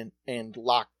apartment and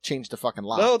change the fucking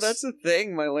locks. No, that's the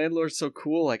thing. My landlord's so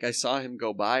cool. Like I saw him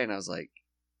go by, and I was like,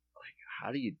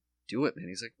 how do you do it, man?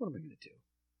 He's like, what am I gonna do?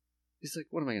 He's like,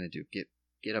 what am I gonna do?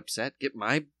 Get upset? Get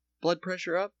my blood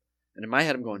pressure up? And in my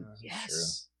head, I'm going, yes.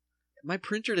 True. My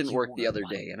printer didn't work the other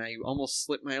day, and I almost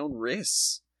slit my own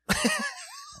wrists.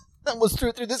 Almost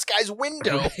through this guy's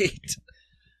window. Right.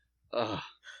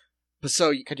 But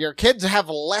so, could your kids have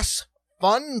less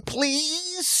fun,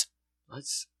 please?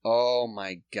 Oh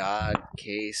my God,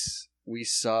 Case. We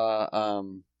saw,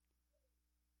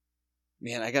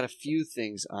 man, I got a few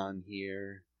things on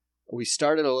here. We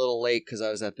started a little late because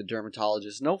I was at the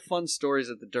dermatologist. No fun stories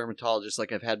at the dermatologist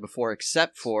like I've had before,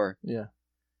 except for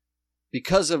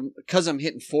because I'm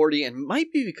hitting 40, and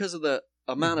might be because of the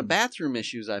amount of bathroom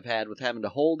issues I've had with having to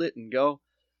hold it and go.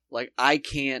 Like I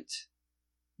can't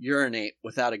urinate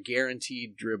without a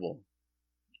guaranteed dribble.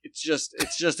 It's just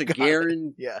a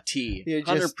guarantee,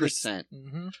 100%.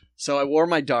 So I wore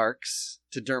my darks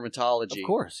to dermatology. Of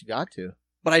course, you got to.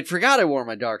 But I forgot I wore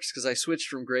my darks because I switched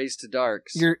from grays to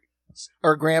darks.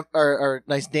 Our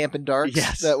nice dampened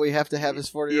darks that we have to have as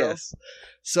 40-year-olds. Yes.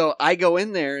 So I go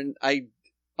in there and I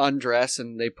undress,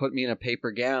 and they put me in a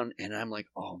paper gown, and I'm like,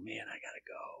 oh man, I gotta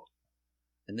go.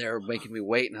 And they're making me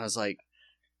wait, and I was like,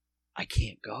 I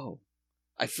can't go.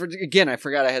 I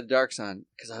forgot I had the darks on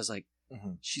because I was like,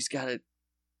 she's got it.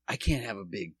 I can't have a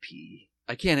big pee.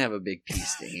 I can't have a big pee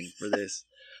stain for this.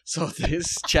 So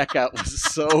this checkout was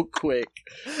so quick.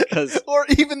 Or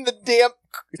even the damp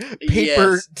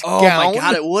paper gown. Oh my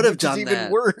God, it would have done even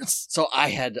that. Worse. So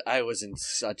I was in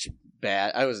such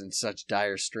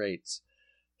dire straits.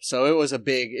 So it was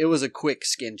a quick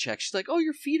skin check. She's like, oh,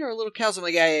 your feet are a little calloused. I'm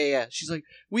like, yeah. She's like,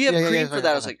 we have cream for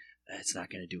that. I was like, that's not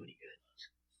going to do any good.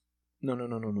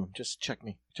 No. Just check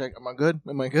me. Am I good?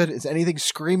 Am I good? Is anything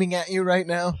screaming at you right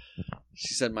now?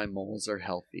 She said my moles are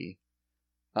healthy.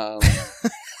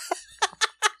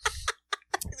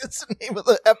 That's the name of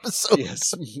the episode.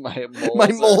 Yes, my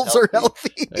moles are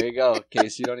healthy. There you go. In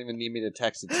case you don't even need me to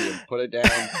text it to you. Put it down.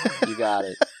 You got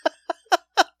it.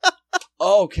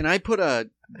 Oh, can I put a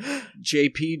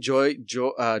JP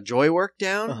Joy work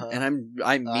down? And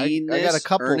I mean this. I got a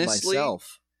couple earnestly.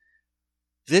 Myself.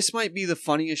 This might be the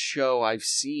funniest show I've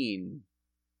seen.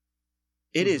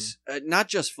 It is not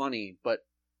just funny, but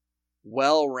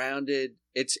well-rounded.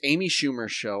 It's Amy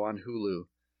Schumer's show on Hulu.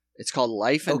 It's called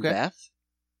Life and Beth.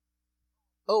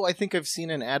 Oh, I think I've seen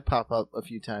an ad pop up a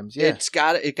few times. Yeah,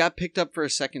 it got picked up for a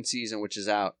second season, which is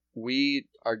out. We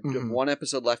are one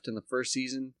episode left in the first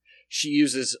season. She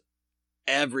uses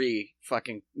every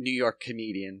fucking New York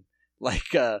comedian.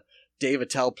 Like Dave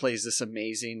Attell plays this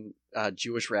amazing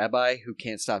Jewish rabbi who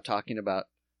can't stop talking about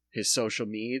his social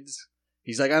needs.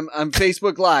 He's like, I'm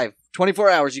Facebook Live, 24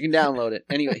 hours, you can download it.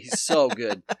 Anyway, he's so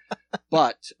good.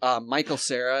 But Michael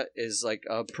Cera is like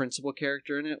a principal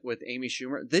character in it with Amy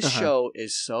Schumer. This show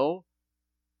is so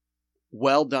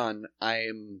well done. I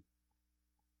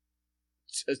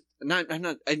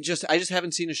just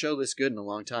haven't seen a show this good in a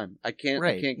long time. I can't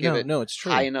give it it's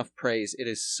true. high enough praise. It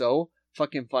is so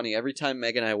fucking funny. Every time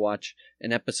Meg and I watch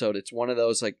an episode, it's one of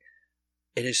those like,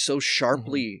 it is so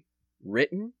sharply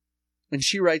written, and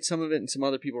she writes some of it and some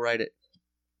other people write it.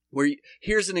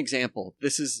 Here's an example.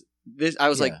 I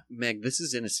was like, Meg, this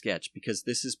is in a sketch because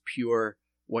this is pure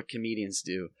what comedians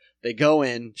do. They go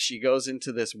in, she goes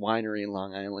into this winery in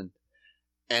Long Island,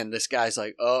 and this guy's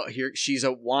like, oh, she's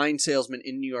a wine salesman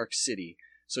in New York City.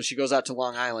 So she goes out to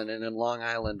Long Island, and in Long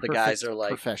Island, the guys are like,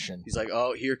 profession. He's like,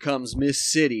 oh, here comes Miss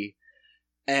City.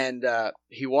 And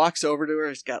he walks over to her.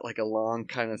 He's got like a long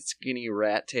kind of skinny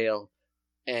rat tail.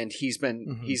 and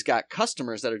he's got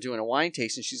customers that are doing a wine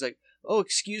taste, and she's like, "Oh,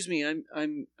 excuse me,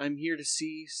 I'm here to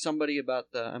see somebody about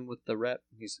I'm with the rep."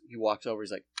 He walks over,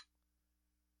 he's like,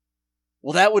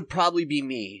 "Well, that would probably be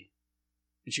me."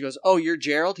 And she goes, "Oh, you're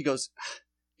Gerald?" He goes,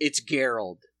 "It's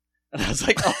Gerald." And I was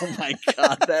like, "Oh my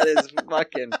God, that is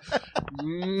fucking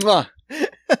mwah,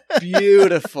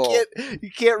 beautiful."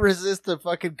 You can't resist the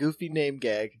fucking goofy name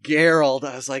gag. Gerald.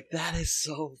 I was like, that is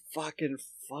so fucking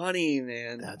funny,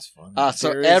 man. That's funny.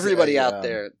 So everybody out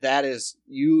there, that is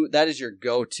your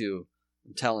go-to.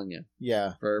 I'm telling you.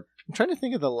 Yeah. I'm trying to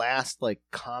think of the last like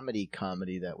comedy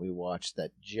that we watched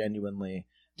that genuinely.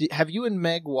 Have you and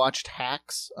Meg watched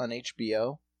Hacks on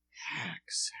HBO?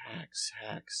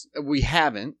 Hacks. We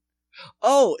haven't.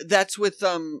 Oh, that's with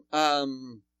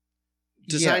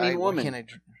Designing Woman.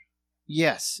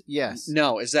 Yes.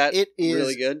 No, is that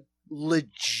really good?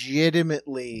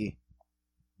 Legitimately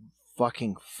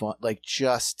fucking fun, like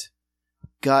just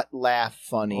gut laugh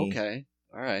funny. Okay,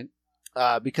 all right.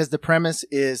 Because the premise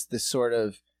is this sort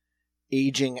of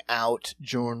aging out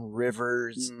Joan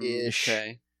Rivers-ish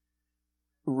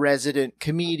resident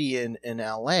comedian in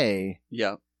LA.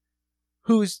 Yeah.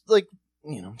 Who's like,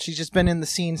 she's just been in the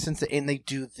scene and they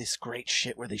do this great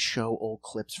shit where they show old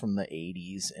clips from the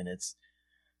 80s, and it's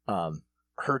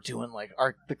her doing like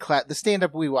the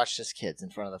stand-up we watched as kids in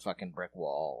front of the fucking brick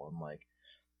wall, and like,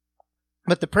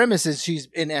 but the premise is she's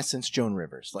in essence Joan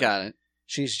Rivers. Like, got it.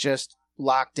 She's just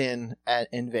locked in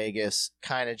Vegas,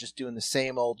 kind of just doing the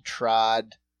same old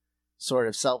trod, sort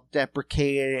of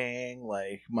self-deprecating,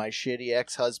 like my shitty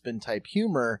ex-husband type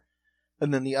humor,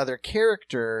 and then the other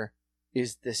character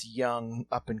is this young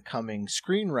up-and-coming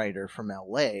screenwriter from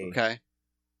LA. Okay.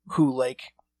 Who, like,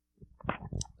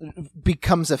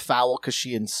 becomes a foul because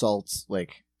she insults,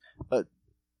 like,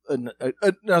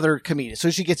 another comedian. So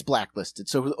she gets blacklisted.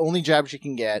 So the only job she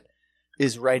can get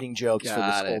is writing jokes for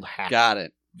this old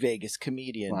hack Vegas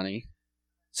comedian. Funny.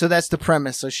 So that's the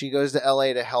premise. So she goes to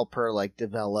LA to help her, like,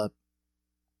 develop,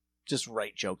 just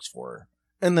write jokes for her.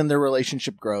 And then their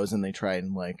relationship grows and they try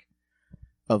and, like,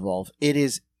 evolve. It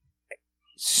is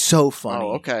so funny.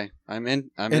 Oh, okay. I'm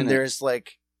in. And there's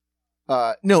like,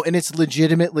 no, and it's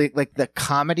legitimately like the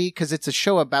comedy because it's a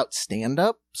show about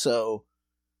stand-up, so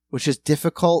which is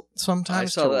difficult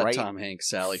sometimes. I saw that write Tom Hanks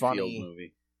Sally Field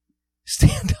movie.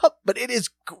 Stand-up, but it is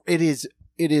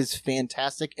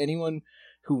fantastic. Anyone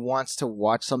who wants to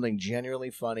watch something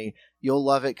genuinely funny, you'll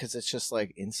love it because it's just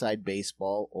like inside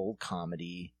baseball, old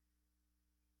comedy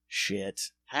shit.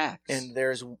 Hacks. And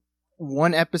there's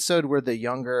one episode where the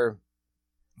younger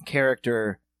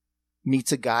character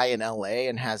meets a guy in LA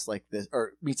and has like this,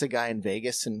 or meets a guy in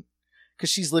Vegas, and because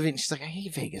she's like, I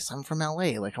hate Vegas, I'm from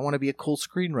LA, like I want to be a cool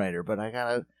screenwriter, but I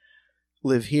gotta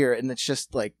live here, and it's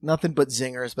just like nothing but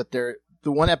zingers. But the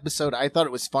one episode I thought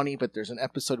it was funny, but there's an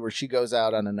episode where she goes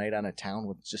out on a night on a town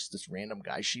with just this random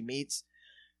guy she meets,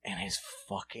 and it's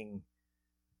fucking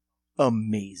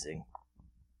amazing.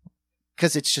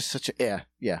 Because it's just such a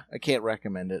I can't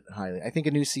recommend it highly. I think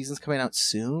a new season's coming out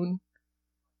soon.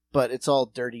 But it's all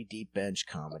dirty, deep bench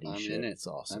comedy shit. In it. It's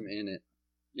awesome. I'm in it.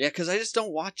 Yeah, because I just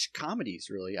don't watch comedies,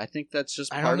 really. I think that's just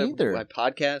part of my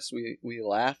podcast. We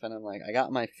laugh, and I'm like, I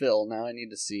got my fill. Now I need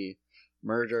to see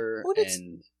murder.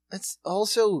 It's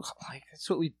also, like, that's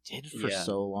what we did for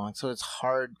so long. So it's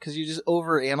hard, because you just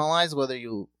overanalyze whether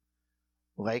you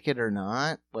like it or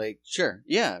not. Like, sure.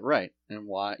 Yeah, right. And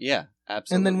why? Yeah,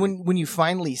 absolutely. And then when you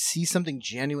finally see something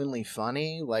genuinely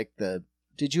funny, like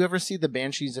did you ever see The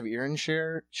Banshees of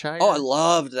Inisherin? Oh, I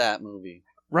loved that movie.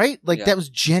 Right? Like, that was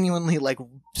genuinely, like,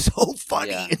 so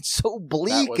funny and so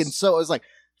bleak. And so I was like,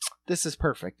 this is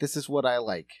perfect. This is what I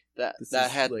like. That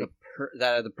had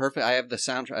the perfect... I have the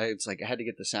soundtrack. It's like I had to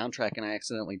get the soundtrack,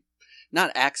 and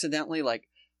not accidentally, like,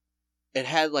 it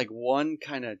had, like, one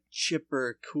kind of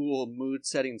chipper, cool,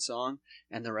 mood-setting song,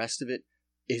 and the rest of it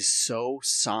is so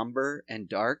somber and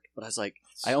dark. But I was like,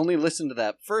 I only listened to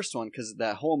that first one because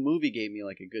that whole movie gave me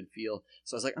like a good feel.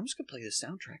 So I was like, I'm just gonna play the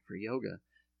soundtrack for yoga,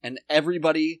 and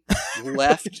everybody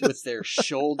left with their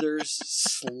shoulders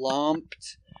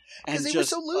slumped and they were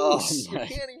so loose. You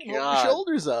can't even hold your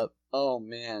shoulders up. Oh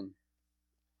man.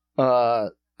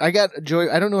 I got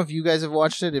Joy. I don't know if you guys have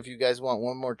watched it. If you guys want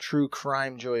one more true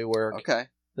crime Joy work, okay.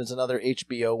 There's another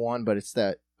HBO one, but it's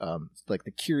that it's like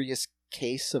The Curious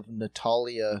Case of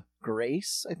Natalia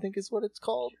Grace, I think is what it's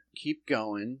called. Keep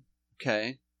going.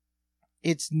 Okay.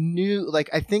 It's new. Like,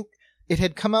 I think it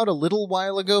had come out a little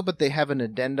while ago, but they have an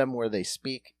addendum where they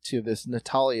speak to this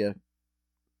Natalia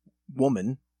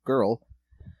girl.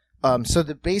 So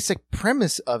the basic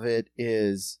premise of it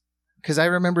is, because I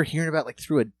remember hearing about, like,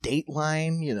 through a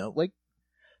Dateline, like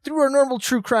through our normal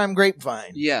true crime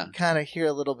grapevine. Yeah. Kind of hear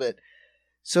a little bit.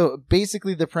 So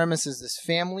basically the premise is this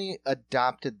family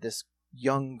adopted this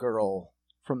young girl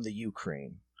from the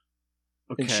Ukraine.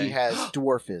 Okay. And she has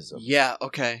dwarfism. Yeah,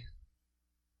 okay.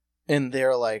 And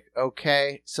they're like,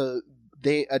 okay. So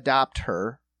they adopt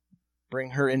her,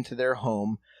 bring her into their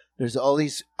home. There's all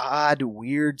these odd,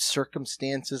 weird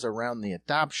circumstances around the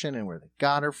adoption and where they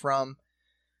got her from.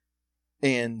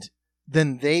 And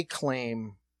then they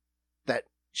claim that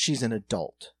she's an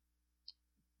adult,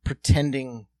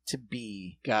 pretending to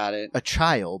be a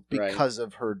child because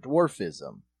of her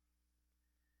dwarfism.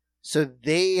 So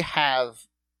they're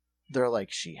like,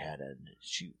 she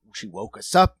woke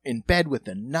us up in bed with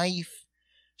a knife.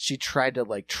 She tried to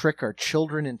like trick our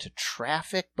children into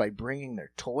traffic by bringing their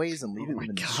toys and leaving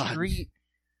them in the street.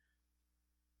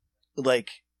 Like,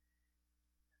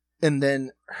 and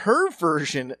then her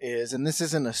version is, and this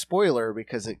isn't a spoiler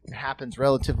because it happens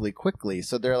relatively quickly.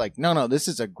 So they're like, no, this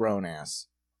is a grown ass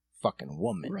fucking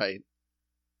woman. Right.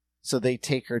 So they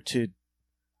take her to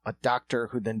a doctor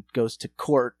who then goes to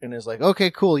court and is like, okay,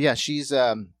 cool. Yeah, she's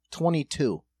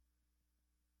 22.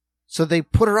 So they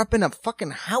put her up in a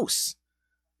fucking house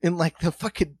in like the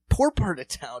fucking poor part of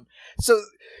town. So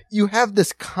you have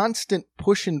this constant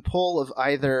push and pull of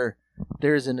either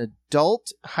there's an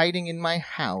adult hiding in my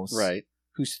house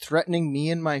who's threatening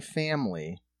me and my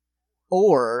family,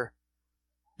 or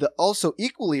the also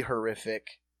equally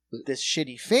horrific, this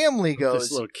shitty family goes,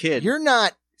 this little kid, you're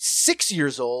not 6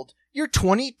 years old, you're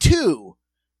 22.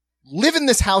 Live in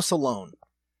this house alone.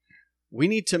 We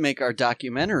need to make our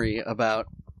documentary about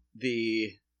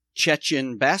the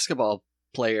Chechen basketball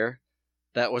player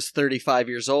that was 35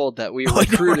 years old that we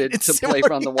recruited to play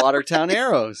from the Watertown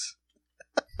Arrows.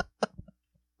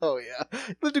 Oh, yeah.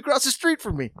 Lived across the street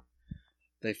from me.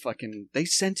 They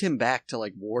sent him back to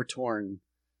like war-torn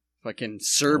fucking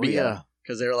Serbia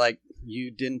because they were like,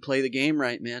 you didn't play the game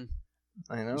right, man.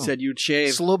 I know. You said you'd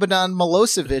shave. Slobodan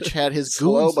Milosevic had his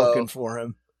goons looking for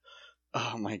him.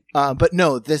 Oh, my. But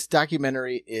no, this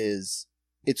documentary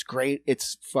it's great.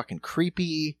 It's fucking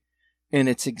creepy. And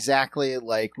it's exactly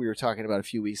like we were talking about a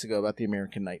few weeks ago about the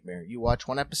American Nightmare. You watch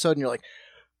one episode and you're like,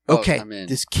 okay,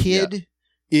 this kid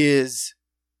is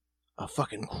a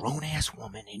fucking grown-ass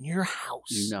woman in your house.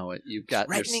 You know it. You've got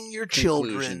threatening your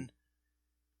children.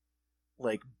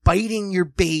 Like, biting your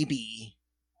baby.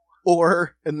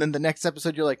 And then the next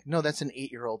episode you're like, no, that's an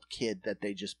 8-year-old kid that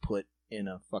they just put in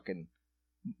a fucking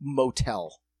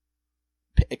motel.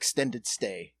 Extended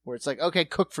stay. Where it's like, okay,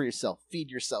 cook for yourself. Feed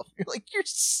yourself. You're like, you're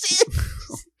 6.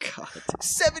 Oh, God.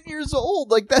 7 years old.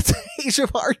 Like, that's the age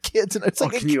of our kids. And it's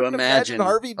like, can you imagine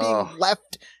Harvey being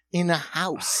left in a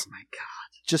house? Oh, my God.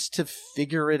 Just to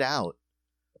figure it out.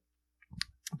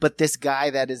 But this guy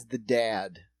that is the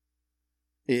dad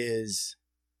is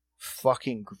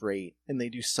fucking great. And they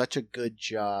do such a good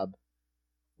job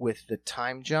with the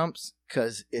time jumps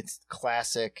because it's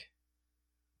classic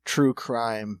true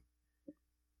crime.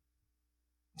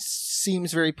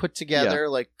 Seems very put together,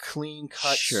 like clean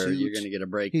cut suit. You're going to get a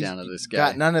breakdown of this guy.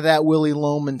 Got none of that Willy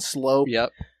Loman slope.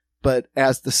 Yep. But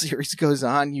as the series goes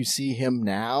on, you see him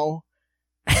now.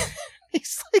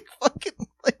 He's like a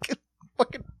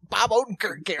fucking Bob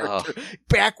Odenkirk character.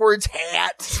 Backwards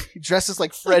hat. He dresses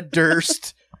like Fred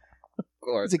Durst. Of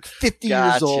course. He's like 50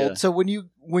 years old. So when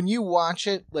you watch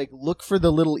it, like, look for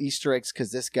the little Easter eggs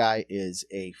because this guy is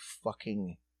a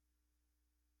fucking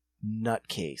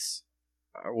nutcase.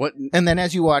 What? And then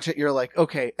as you watch it, you're like,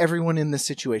 okay, everyone in this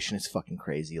situation is fucking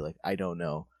crazy. Like, I don't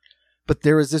know. But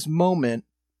there was this moment.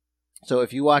 So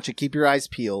if you watch it, keep your eyes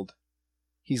peeled.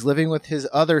 He's living with his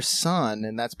other son,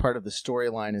 and that's part of the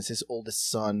storyline, is his oldest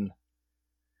son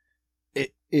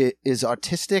it is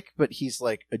autistic, but he's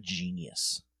like a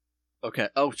genius. Okay.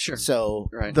 Oh, sure. So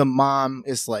the mom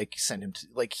is like, send him to,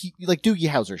 like, he, like Doogie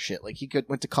Howser shit. Like, he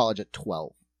went to college at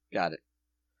 12. Got it.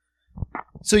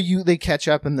 So they catch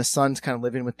up, and the son's kind of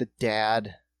living with the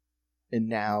dad, and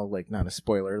now, like, not a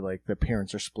spoiler, like, the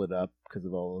parents are split up because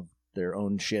of all of their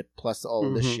own shit, plus all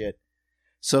of this shit.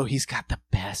 So he's got the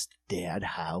best dad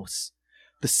house.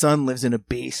 The son lives in a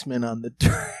basement on the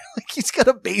dirt. Like, he's got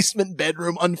a basement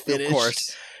bedroom unfinished. Of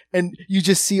course. And you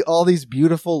just see all these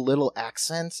beautiful little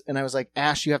accents. And I was like,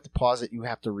 Ash, you have to pause it. You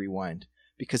have to rewind.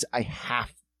 Because I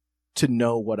have to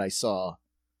know what I saw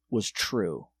was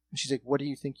true. And she's like, what do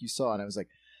you think you saw? And I was like,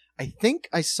 I think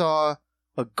I saw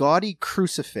a gaudy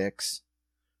crucifix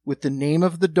with the name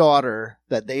of the daughter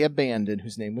that they abandoned,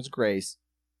 whose name was Grace,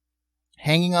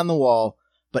 hanging on the wall.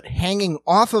 But hanging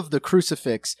off of the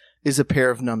crucifix is a pair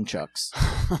of nunchucks.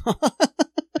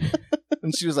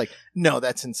 And she was like, no,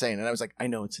 that's insane. And I was like, I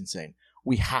know it's insane.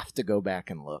 We have to go back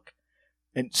and look.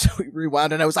 And so we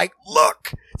rewound, and I was like,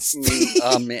 "Look, see,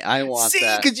 man, I want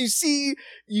that." Because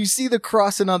you see the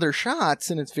cross in other shots,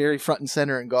 and it's very front and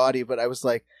center and gaudy. But I was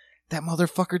like, that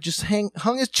motherfucker just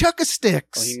hung his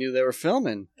chuck-a-sticks. Well, he knew they were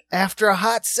filming after a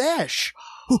hot sesh.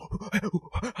 Oh,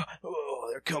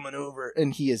 they're coming over,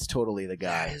 and he is totally the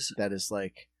guy that is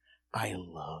like, I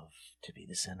love to be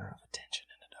the center of attention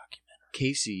in a documentary.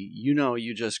 Casey,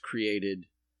 you just created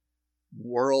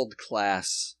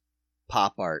world-class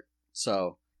pop art.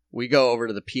 So we go over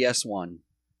to the PS1.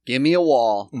 Give me a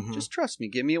wall. Mm-hmm. Just trust me.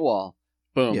 Give me a wall.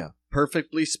 Boom. Yeah.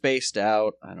 Perfectly spaced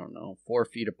out. I don't know. 4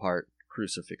 feet apart.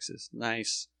 Crucifixes.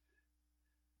 Nice.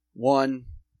 1.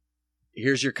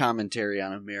 Here's your commentary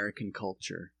on American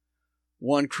culture.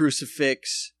 1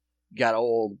 crucifix. Got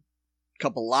old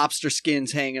couple lobster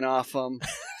skins hanging off them.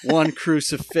 1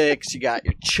 crucifix. You got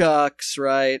your chucks,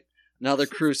 right? Another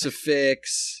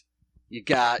crucifix. You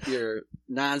got your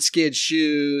non-skid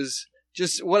shoes.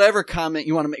 Just whatever comment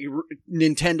you want to make.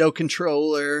 Nintendo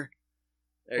controller.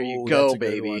 There you go,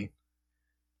 baby.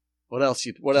 What else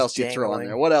you throw on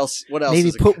there? What else?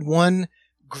 Maybe put 1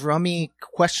 grummy,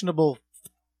 questionable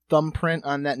thumbprint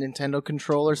on that Nintendo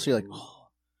controller, so you're like, oh,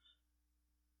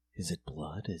 is it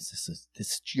blood? Is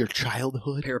this your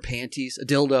childhood? A pair of panties, a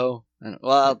dildo.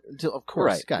 Well, of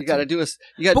course, right. You got to do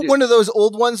put one of those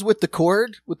old ones with the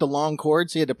cord, with the long cord,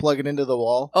 so you had to plug it into the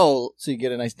wall. Oh, so you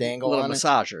get a nice dangle on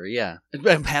massager, yeah.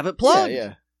 Have it plugged.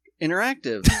 Yeah.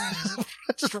 Interactive.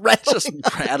 just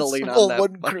rattling on that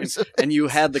one crucifix. And you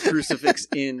had the crucifix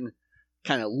in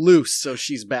kind of loose, so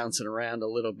she's bouncing around a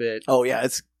little bit. Oh yeah,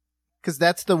 it's because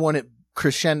that's the one it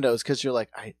crescendos. Because you're like,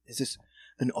 is this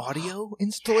an audio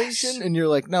installation? Yes. And you're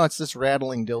like, no, it's this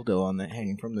rattling dildo on that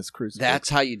hanging from this crucifix. That's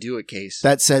how you do it, Case.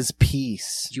 That says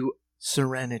peace,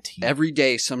 serenity. Every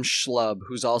day, some schlub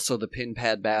who's also the pin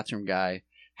pad bathroom guy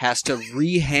has to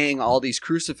rehang all these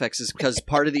crucifixes because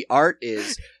part of the art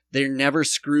is they're never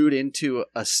screwed into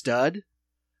a stud.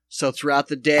 So throughout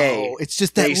the day, it's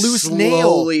just that loose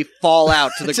slowly nail fall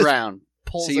out to the ground.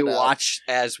 So you watch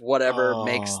as whatever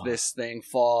makes this thing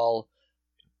fall.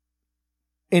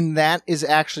 And that is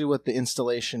actually what the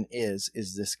installation is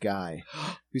this guy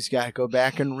who's got to go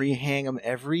back and rehang them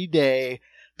every day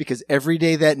because every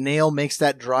day that nail makes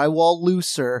that drywall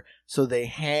looser, so they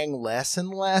hang less and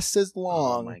less as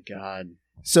long. Oh my God.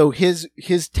 So his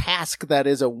task that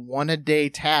is a 1-a-day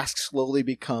task slowly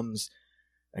becomes,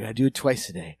 I gotta do it twice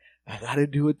a day. I gotta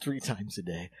do it 3 times a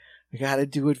day. I gotta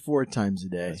do it 4 times a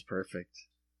day. That's perfect.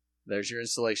 There's your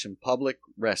installation. Public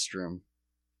restroom.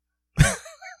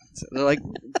 So they're like,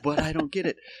 but I don't get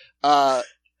it.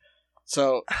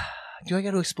 So do I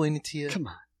gotta explain it to you? Come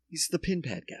on. He's the pin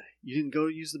pad guy. You didn't go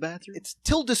to use the bathroom? It's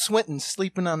Tilda Swinton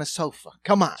sleeping on a sofa.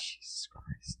 Come on. Jesus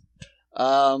Christ.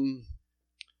 All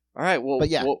right, well... But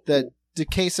yeah, the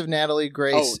case of Natalie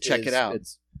Grace... Oh, check it out.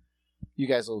 You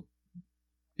guys will...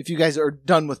 If you guys are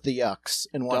done with the yucks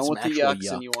and want some actual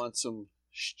yucks and you want some...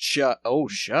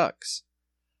 shucks.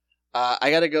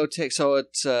 I gotta go take... So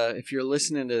it's if you're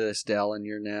listening to this, Del, and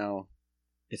you're now...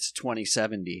 It's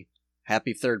 2070.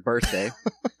 Happy 3rd birthday.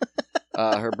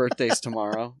 Her birthday's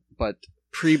tomorrow. But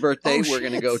pre-birthday, we're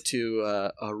going to go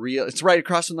to a real... It's right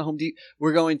across from the Home Depot.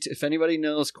 We're going to... If anybody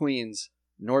knows Queens...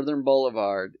 Northern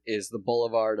Boulevard is the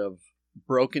boulevard of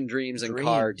broken dreams and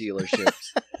car dealerships.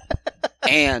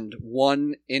 And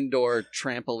 1 indoor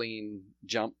trampoline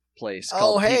jump place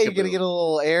called hey, Peekaboo. You're going to get a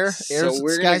little air? So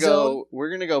we're going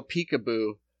to go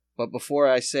Peekaboo. But before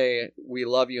I say we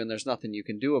love you and there's nothing you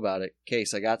can do about it,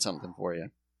 Case, I got something for you.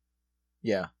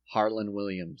 Yeah. Harlan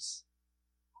Williams.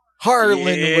 Harlan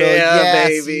Williams. Yes,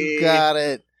 baby. You got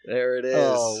it. There it is.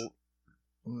 Oh,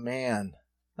 man.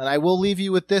 And I will leave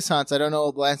you with this, Hans. I don't know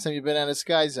the last time you've been at a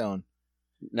Sky Zone.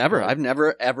 Never. I've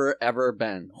never, ever, ever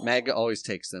been. Meg always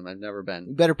takes them. I've never been.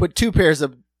 You better put 2 pairs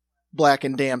of black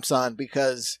and damps on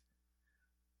because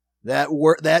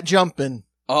that jumping.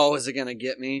 Oh, is it going to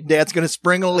get me? That's going to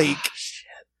spring a leak. Oh, shit.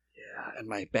 Yeah, and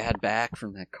my bad back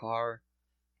from that car.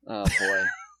 Oh, boy.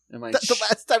 The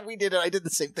last time we did it, I did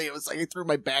the same thing. It was like I threw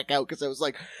my back out because I was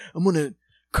like, I'm going to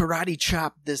karate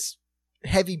chop this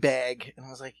heavy bag. And I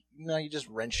was like, no, you just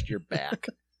wrenched your back.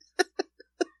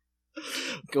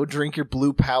 Go drink your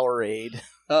blue Powerade.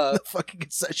 The fucking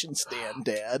concession stand,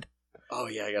 Dad. Oh,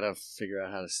 yeah, I got to figure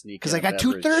out how to sneak because I got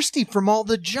too thirsty from all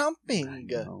the jumping.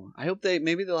 I hope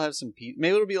maybe they'll have some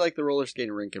maybe it'll be like the roller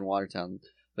skating rink in Watertown.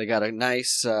 They got a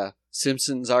nice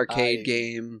Simpsons arcade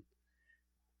game.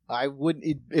 I would,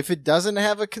 if it doesn't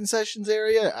have a concessions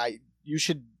area, you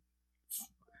should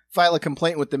file a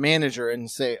complaint with the manager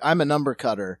and say, I'm a number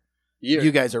cutter.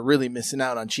 You guys are really missing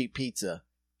out on cheap pizza.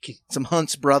 Some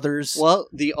Hunt's Brothers. Well,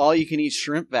 the all-you-can-eat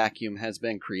shrimp vacuum has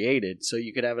been created, so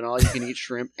you could have an all-you-can-eat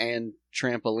shrimp and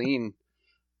trampoline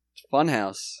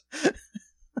funhouse.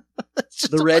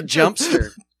 The red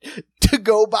jumpster.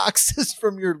 To-go boxes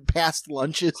from your past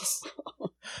lunches.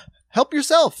 Help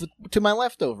yourself to my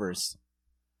leftovers.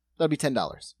 That'll be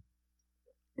 $10.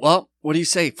 Well, what do you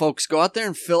say, folks? Go out there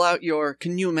and fill out your...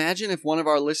 Can you imagine if one of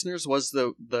our listeners was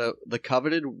the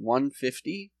coveted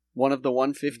 150? One of the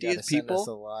 150th people? Send us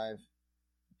a live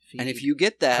feed. And if you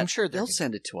get that, I'm sure they'll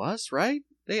send it to us, right?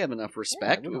 They have enough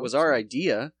respect. Yeah, it was our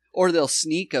idea. Or they'll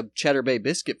sneak a Cheddar Bay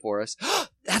biscuit for us.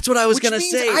 That's what I was going to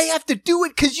say. I have to do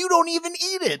it because you don't even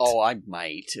eat it. Oh, I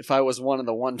might. If I was one of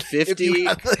the 150.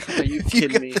 Are you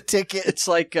kidding me? The ticket. It's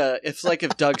like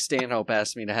if Doug Stanhope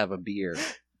asked me to have a beer.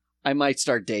 I might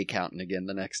start day counting again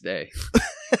the next day.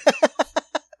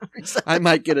 I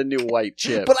might get a new white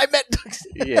chip. But I met Doug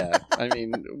Stanhope. Yeah. I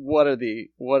mean, what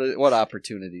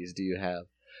opportunities do you have?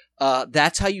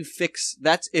 That's how you fix.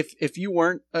 That's if you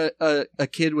weren't a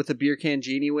kid with a beer can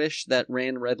genie wish that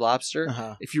ran Red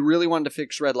Lobster. If you really wanted to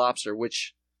fix Red Lobster,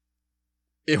 which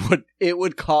it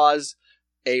would cause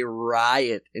a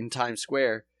riot in Times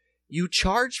Square, you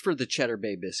charge for the Cheddar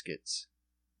Bay biscuits.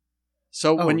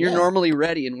 So when you're normally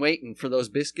ready and waiting for those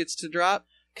biscuits to drop,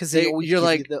 because you're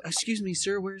like, "Excuse me,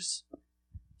 sir,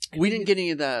 we didn't get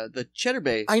any of the Cheddar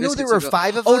Bay." I know biscuits. there were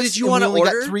 5 of us. Oh, did you want to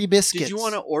order 3 biscuits? Did you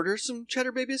want to order some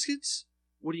Cheddar Bay biscuits?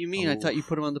 What do you mean? I thought you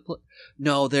put them on the plate.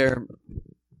 No, they're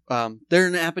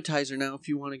an appetizer now. If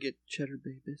you want to get Cheddar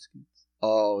Bay biscuits.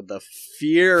 Oh, the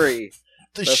fury!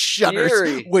 The shutters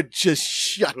fury would just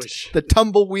shut. The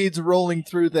tumbleweeds rolling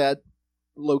through that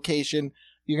location.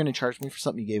 You're going to charge me for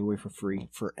something you gave away for free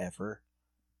forever?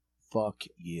 Fuck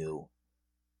you.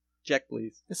 Check,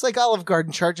 please. It's like Olive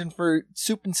Garden charging for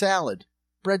soup and salad.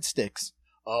 Breadsticks.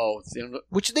 Oh.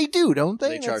 Which they do, don't they?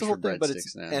 They charge for breadsticks but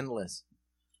it's now. Endless.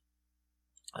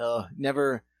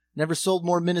 Never sold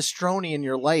more minestrone in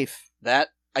your life. That,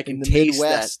 I can in the taste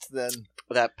Midwest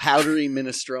that powdery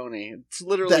minestrone. It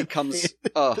literally comes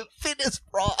the thinnest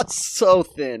frost, so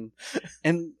thin.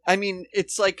 And I mean,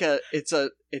 it's like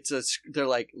they're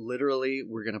like, literally,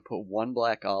 we're gonna put 1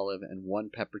 black olive and 1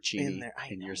 peppercini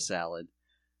in your salad.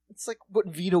 It's like what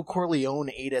Vito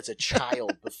Corleone ate as a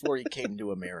child before he came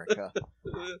to America.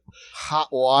 Hot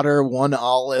water, 1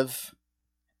 olive,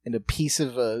 and a piece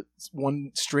of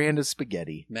 1 strand of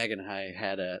spaghetti. Meg and I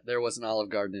there was an Olive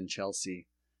Garden in Chelsea.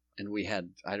 And we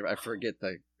had, I forget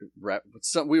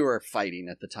we were fighting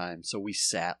at the time, so we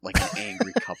sat like an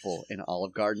angry couple in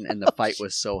Olive Garden, and the fight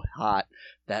was so hot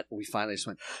that we finally just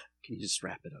went, "Can you just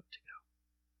wrap it up to go?"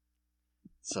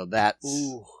 So that's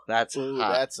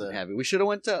hot. That's heavy. We should have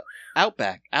went to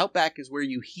Outback. Outback is where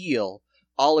you heal.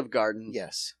 Olive Garden,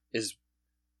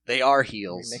 they are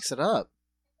heels. Mix it up.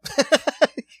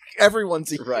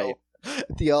 Everyone's a heel right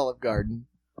at the Olive Garden.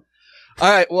 All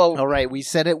right, well... All right, we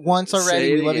said it once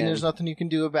already. We love you. There's nothing you can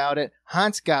do about it.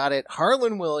 Hans got it.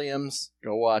 Harlan Williams.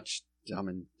 Go watch Dumb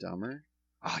and Dumber.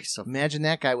 Oh, Imagine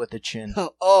that guy with the chin.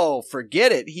 Oh,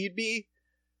 forget it. He'd be...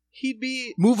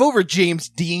 Move over, James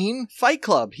Dean. Fight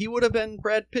Club. He would have been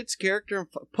Brad Pitt's character.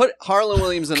 Put Harlan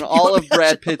Williams in all of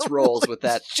Brad Pitt's roles with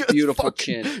that beautiful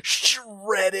chin.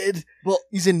 Shredded. Well,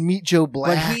 he's in Meet Joe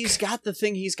Black. But he's got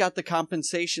the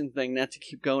compensation thing, not to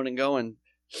keep going and going.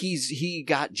 He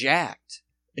got jacked.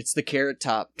 It's the Carrot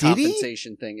Top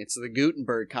compensation thing. It's the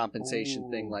Gutenberg compensation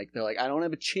thing. Like, they're like, I don't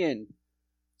have a chin,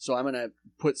 so I'm going to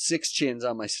put 6 chins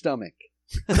on my stomach.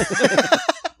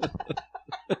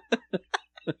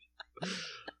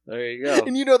 There you go.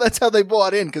 And that's how they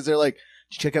bought in, because they're like,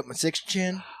 did you check out my 6th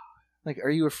chin? Like, are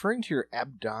you referring to your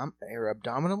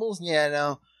abdominals? Yeah,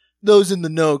 no. Those in the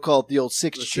know call it the old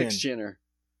 6th chin. 6th chinner.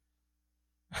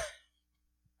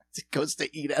 He goes to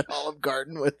eat at Olive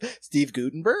Garden with Steve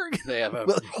Gutenberg. They have a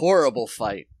horrible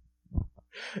fight.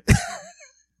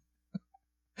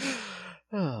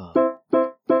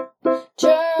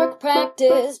 Jerk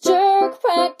practice, jerk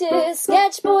practice.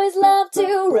 Sketch boys love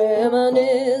to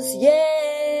reminisce, yeah.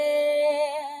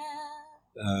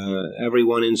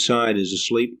 Everyone inside is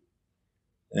asleep.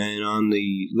 And on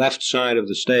the left side of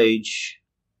the stage,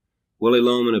 Willie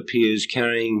Loman appears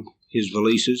carrying his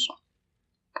valises.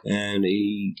 And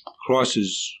he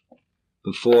crosses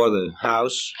before the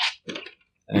house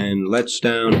and lets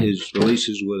down his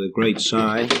valises with a great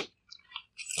sigh,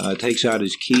 takes out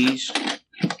his keys,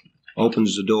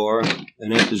 opens the door,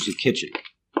 and enters the kitchen,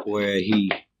 where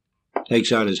he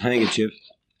takes out his handkerchief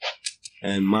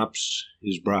and mops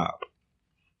his brow.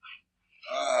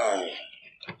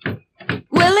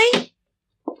 Willie?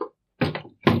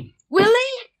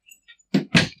 Willie?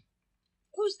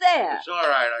 Who's there? It's all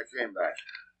right. I came back.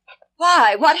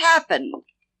 Why? What happened?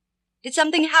 Did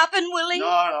something happen, Willie?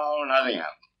 No, nothing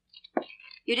happened.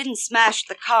 You didn't smash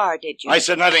the car, did you? I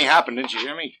said nothing happened, didn't you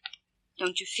hear me?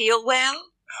 Don't you feel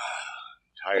well?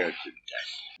 Tired to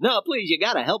death. No, please, you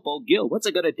gotta help old Gil. What's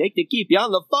it gonna take to keep you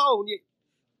on the phone? You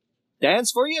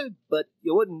dance for you, but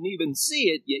you wouldn't even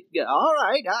see it. All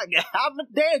right, I'm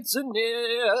dancing.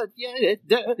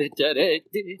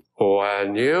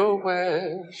 When you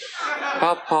wish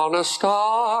upon a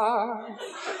star,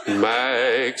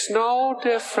 makes no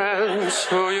difference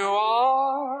who you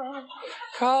are.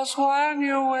 'Cause when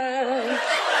you wish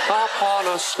upon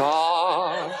a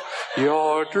star,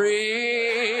 your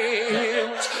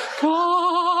dreams come